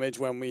take damage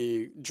when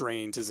we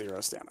drain to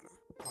 0 stamina.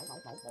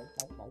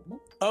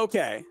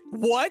 Okay.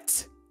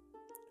 What?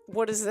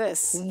 What is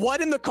this?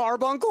 What in the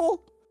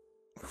carbuncle?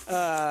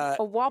 A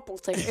wobble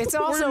thing. It's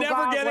also we're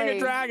never getting a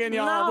dragon,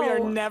 y'all. No. We are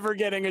never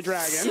getting a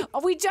dragon. Oh,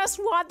 we just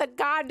want the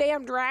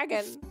goddamn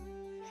dragon.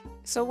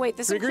 So wait,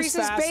 this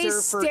increases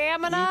base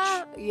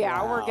stamina?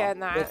 Yeah, we're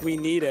getting that. If we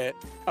need it.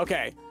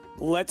 Okay,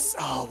 let's...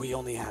 Oh, we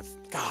only have...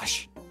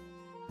 Gosh.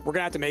 We're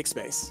gonna have to make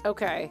space.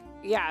 Okay.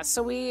 Yeah,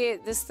 so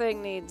this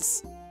thing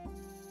needs...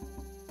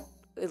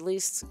 At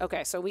least...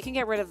 Okay, so we can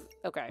get rid of...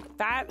 Okay,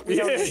 that... We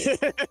don't need.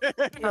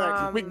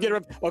 We can get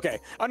rid of... Okay.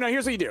 Oh, no,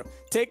 here's what you do.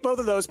 Take both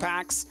of those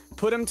packs,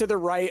 put them to the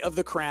right of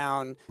the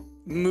crown,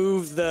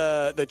 move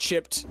the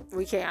chipped...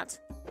 We can't.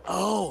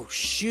 Oh,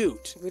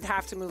 shoot. We'd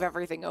have to move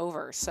everything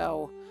over,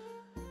 so...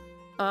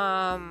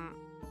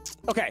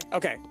 Okay.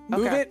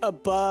 Move it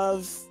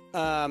above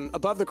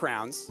the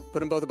crowns. Put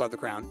them both above the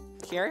crown.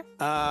 Here?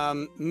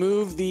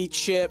 Move the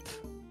chip...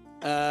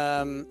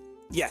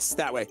 Yes,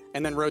 that way.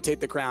 And then rotate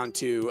the crown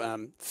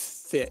to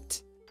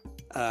fit.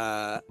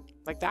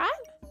 Like that?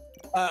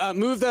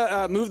 Move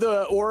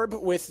the orb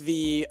with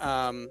the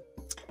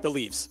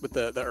leaves, with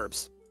the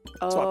herbs.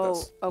 Oh, swap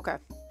those. Okay.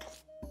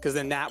 Because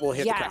then that will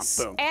hit the crown.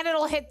 Boom. And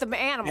it'll hit the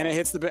animal. And it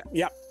hits the...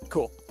 Yep,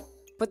 cool.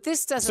 But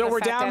this doesn't So we're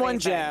affect down 1 anything,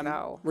 gem.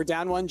 though. We're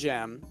down 1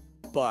 gem,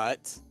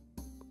 but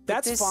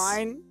that's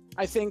fine.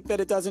 I think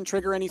that it doesn't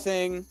trigger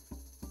anything.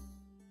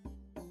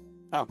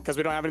 Oh, because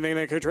we don't have anything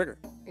that could trigger.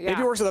 Yeah.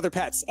 Maybe it works with other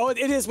pets. Oh, it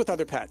is with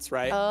other pets,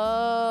 right?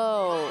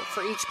 Oh,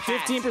 for each pet.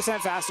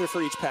 15% faster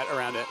for each pet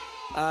around it.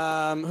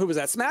 Who was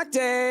that? Smack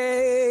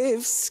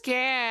Dave!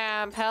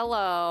 Scamp,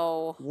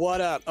 hello.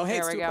 What up? Oh, hey,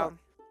 there we go.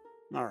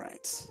 All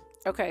right.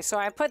 Okay, so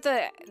I put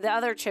the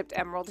other chipped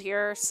emerald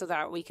here so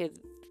that we could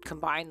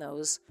combine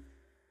those.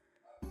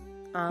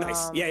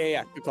 Nice.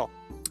 Yeah. Good call.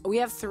 We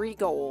have 3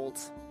 gold.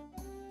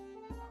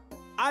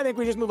 I think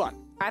we just move on.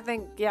 I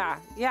think, yeah.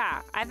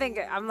 I think,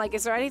 I'm like,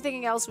 is there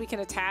anything else we can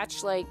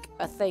attach, like,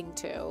 a thing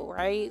to,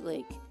 right?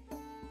 Like,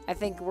 I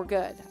think we're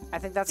good. I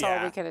think that's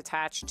all we can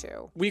attach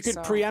to. We could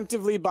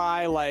preemptively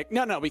buy, like...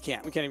 No, we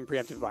can't. We can't even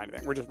preemptively buy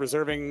anything. We're just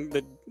reserving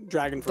the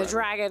dragon forever.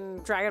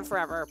 The dragon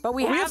forever. But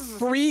we have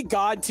 3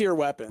 god-tier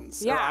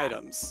weapons or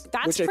items.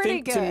 That's which pretty I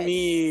think, good. to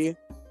me,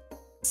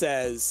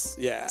 says,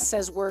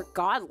 says we're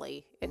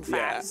godly, in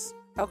fact.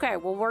 Yeah. Okay,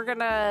 well, we're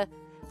gonna...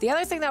 The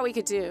other thing that we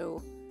could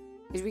do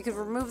is we could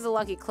remove the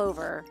lucky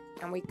clover,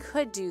 and we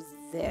could do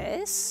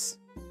this.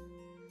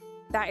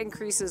 That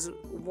increases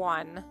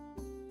 1.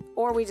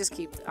 Or we just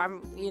keep...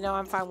 I'm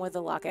fine with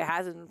the luck. It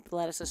hasn't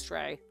led us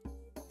astray.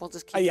 We'll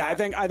just keep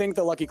that. I think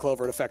the lucky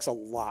clover affects a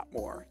lot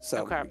more.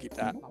 So we can keep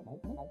that.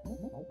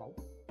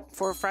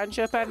 For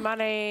friendship and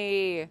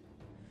money. Okay.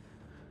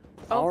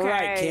 All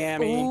right,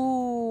 Cammy.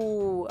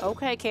 Ooh.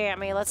 Okay,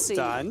 Cammy. Let's see.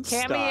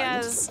 Cammy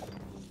has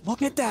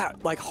Look at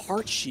that, like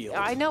heart shield.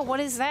 I know. What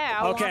is that?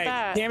 I want Okay,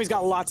 that. Cammy's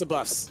got lots of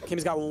buffs.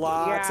 Cammy's got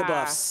lots of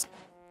buffs.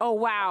 Oh,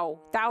 wow.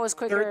 That was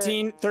quicker.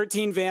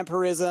 13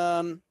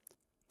 vampirism.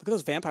 Look at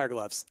those vampire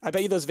gloves. I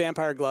bet you those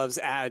vampire gloves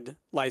add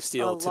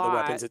lifesteal to the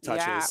weapons it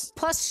touches.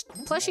 Yeah.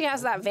 Plus she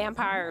has that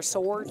vampire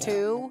sword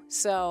too.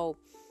 So.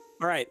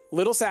 All right,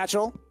 little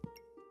satchel,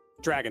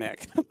 dragon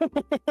egg.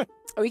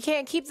 We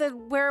can't keep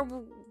where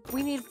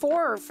we need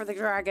 4 for the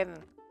dragon.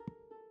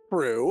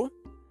 True.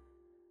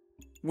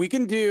 We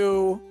can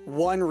do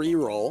 1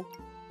 reroll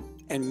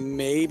and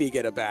maybe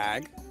get a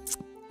bag.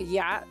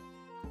 Yeah.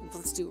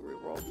 Let's do a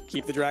reroll.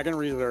 Keep the dragon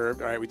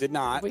reserved. All right, we did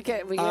not. We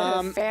get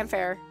a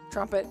fanfare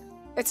trumpet.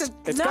 It's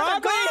another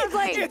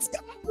godly. It's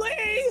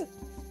godly.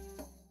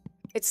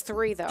 It's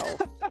 3 though.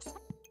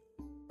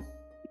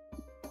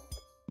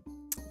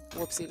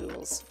 Whoopsie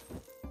doodles.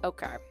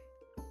 Okay.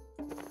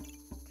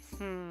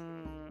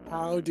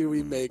 How do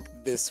we make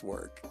this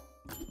work?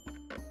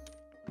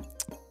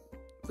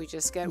 We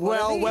just get one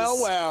of these.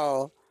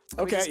 Well.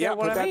 Okay, yeah,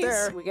 put that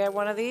there. We get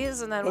one of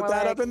these, and then put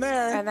that up in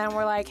there. And then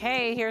we're like,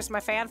 hey, here's my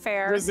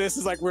fanfare. This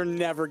is like, we're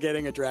never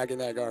getting a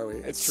dragon egg, are we?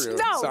 It's true.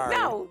 No, Sorry.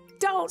 no,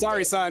 don't.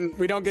 Sorry, son.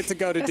 We don't get to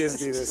go to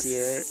Disney this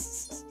year.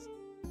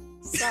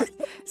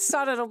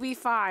 Son, it'll be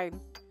fine.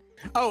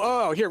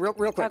 Oh, here, real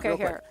quick. Okay,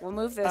 here. We'll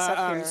move this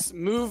up here.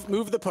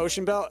 Move the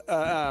potion belt.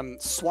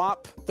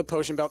 Swap the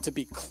potion belt to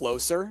be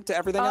closer to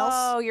everything else.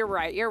 Oh, you're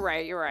right.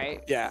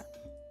 Yeah.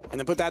 And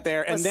then put that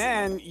there. And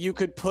then you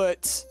could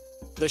put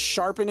the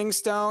sharpening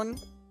stone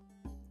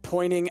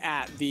pointing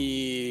at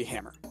the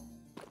hammer.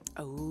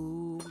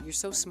 Oh, you're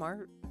so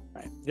smart.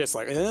 Right. Just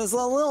like, there's a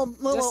little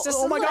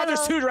oh my god,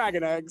 there's 2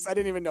 dragon eggs. I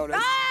didn't even notice.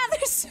 Ah,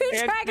 there's 2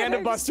 dragon eggs. And a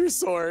Buster's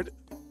sword.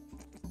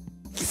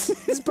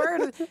 This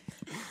bird.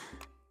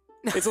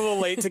 It's a little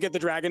late to get the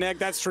dragon egg.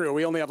 That's true.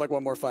 We only have like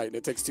 1 more fight, and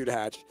it takes 2 to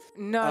hatch.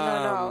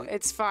 No.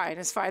 It's fine.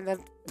 It's fine.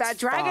 That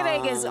dragon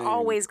egg is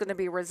always going to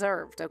be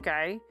reserved,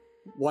 okay?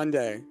 One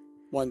day.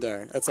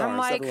 That's ours.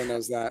 Like, everyone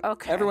knows that.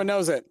 Okay. Everyone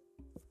knows it.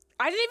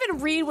 I didn't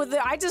even read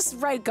I just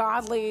read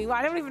godly.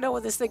 I don't even know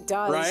what this thing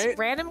does. Right?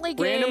 Randomly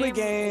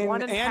gain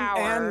 1 in power.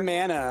 And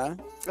mana.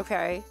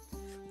 Okay.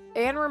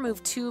 And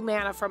remove 2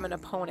 mana from an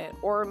opponent,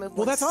 or remove 1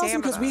 Well, that's stamina.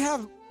 awesome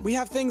because we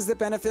have things that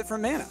benefit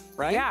from mana,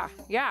 right?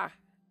 Yeah.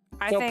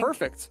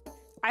 Perfect.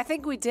 I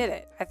think we did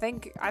it. I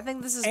think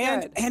this is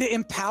good. good. And it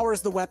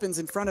empowers the weapons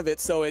in front of it,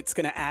 so it's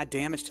going to add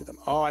damage to them.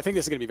 Oh, I think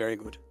this is going to be very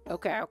good.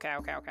 Okay.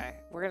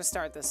 We're going to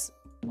start this.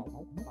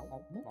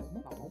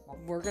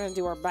 We're going to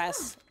do our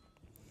best.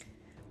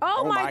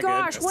 Oh my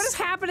gosh, goodness. what is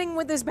happening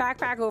with this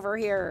backpack over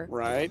here?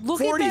 Right. Look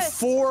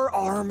 44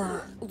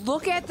 armor.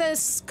 Look at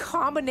this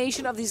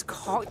combination of these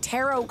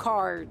tarot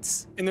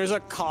cards. And there's a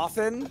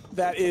coffin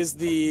that is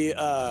the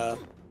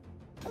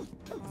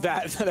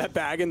that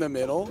bag in the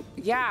middle.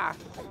 Yeah.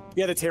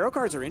 Yeah, the tarot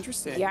cards are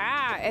interesting.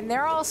 Yeah, and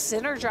they're all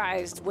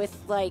synergized with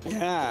like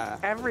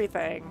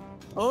everything.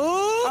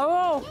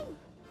 Oh,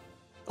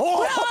 we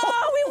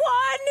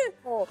won!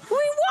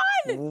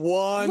 We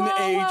won! 1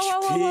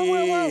 HP.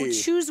 Whoa.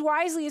 Choose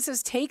wisely. It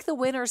says take the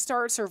win or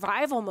start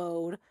survival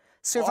mode.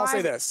 I'll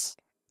say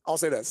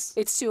this.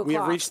 It's 2 o'clock. We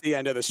have reached the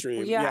end of the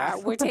stream. Yeah.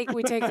 we take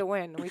the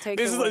win.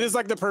 This is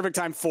like the perfect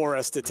time for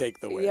us to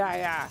take the win.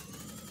 Yeah.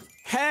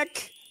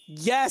 Heck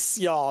yes,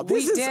 y'all.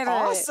 This is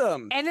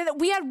awesome. And then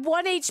we had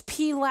 1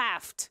 HP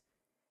left.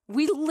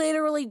 We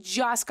literally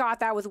just got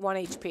that with 1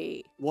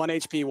 HP. 1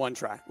 HP, 1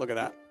 try. Look at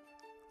that.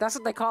 That's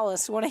what they call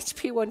us. 1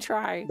 HP, 1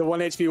 try. The 1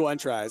 HP, 1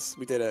 tries.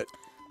 We did it.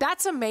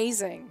 That's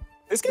amazing.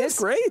 This game's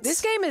great.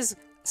 This game is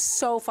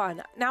so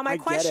fun. Now, my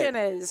question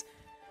is,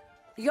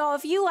 y'all,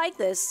 if you like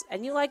this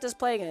and you liked us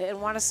playing it and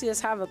want to see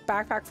us have a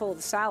backpack full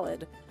of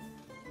salad,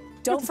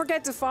 don't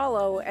forget to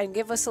follow and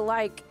give us a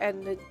like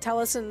and tell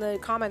us in the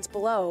comments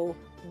below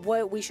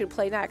what we should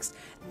play next.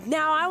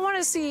 Now, I want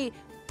to see,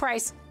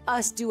 Price,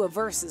 us do a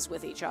versus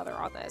with each other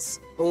on this.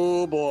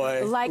 Oh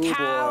boy. Like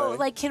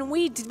can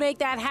we make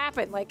that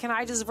happen? Like, can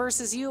I just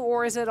versus you,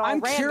 or is it all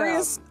random?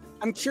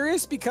 I'm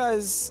curious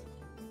because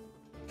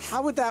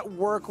how would that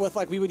work with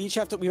like we would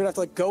have to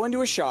like go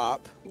into a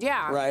shop.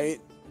 Yeah. Right?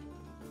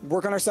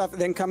 Work on our stuff,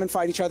 then come and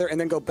fight each other, and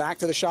then go back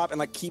to the shop and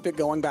like keep it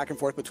going back and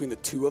forth between the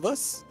 2 of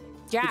us.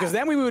 Yeah. Because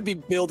then we would be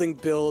building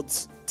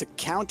builds to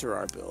counter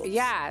our builds.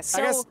 Yeah. So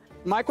I guess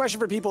my question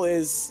for people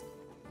is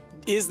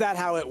that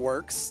how it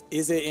works?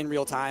 Is it in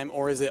real time,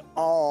 or is it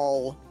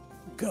all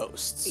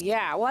ghosts?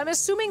 Yeah, well, I'm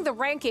assuming the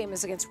rank game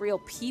is against real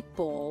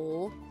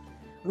people.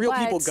 Real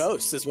people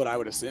ghosts is what I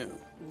would assume.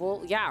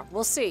 Well, yeah,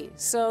 we'll see.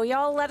 So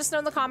y'all let us know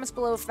in the comments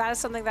below if that is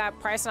something that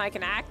Price and I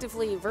can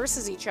actively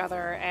versus each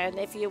other, and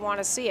if you want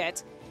to see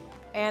it.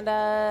 And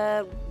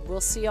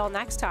we'll see y'all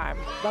next time.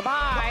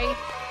 Bye-bye.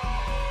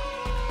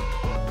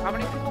 How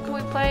many people can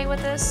we play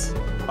with this?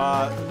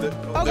 There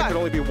can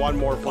only be 1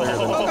 more player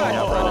than we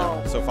have right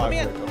now. So 5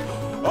 players.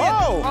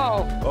 Oh!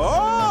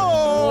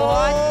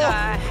 What the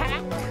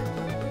heck?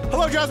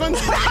 Hello, Jasmine!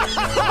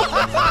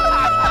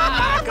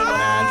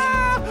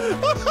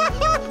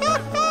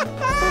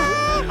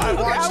 I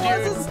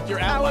watched your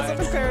outline. I wasn't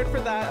prepared for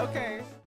that. Okay.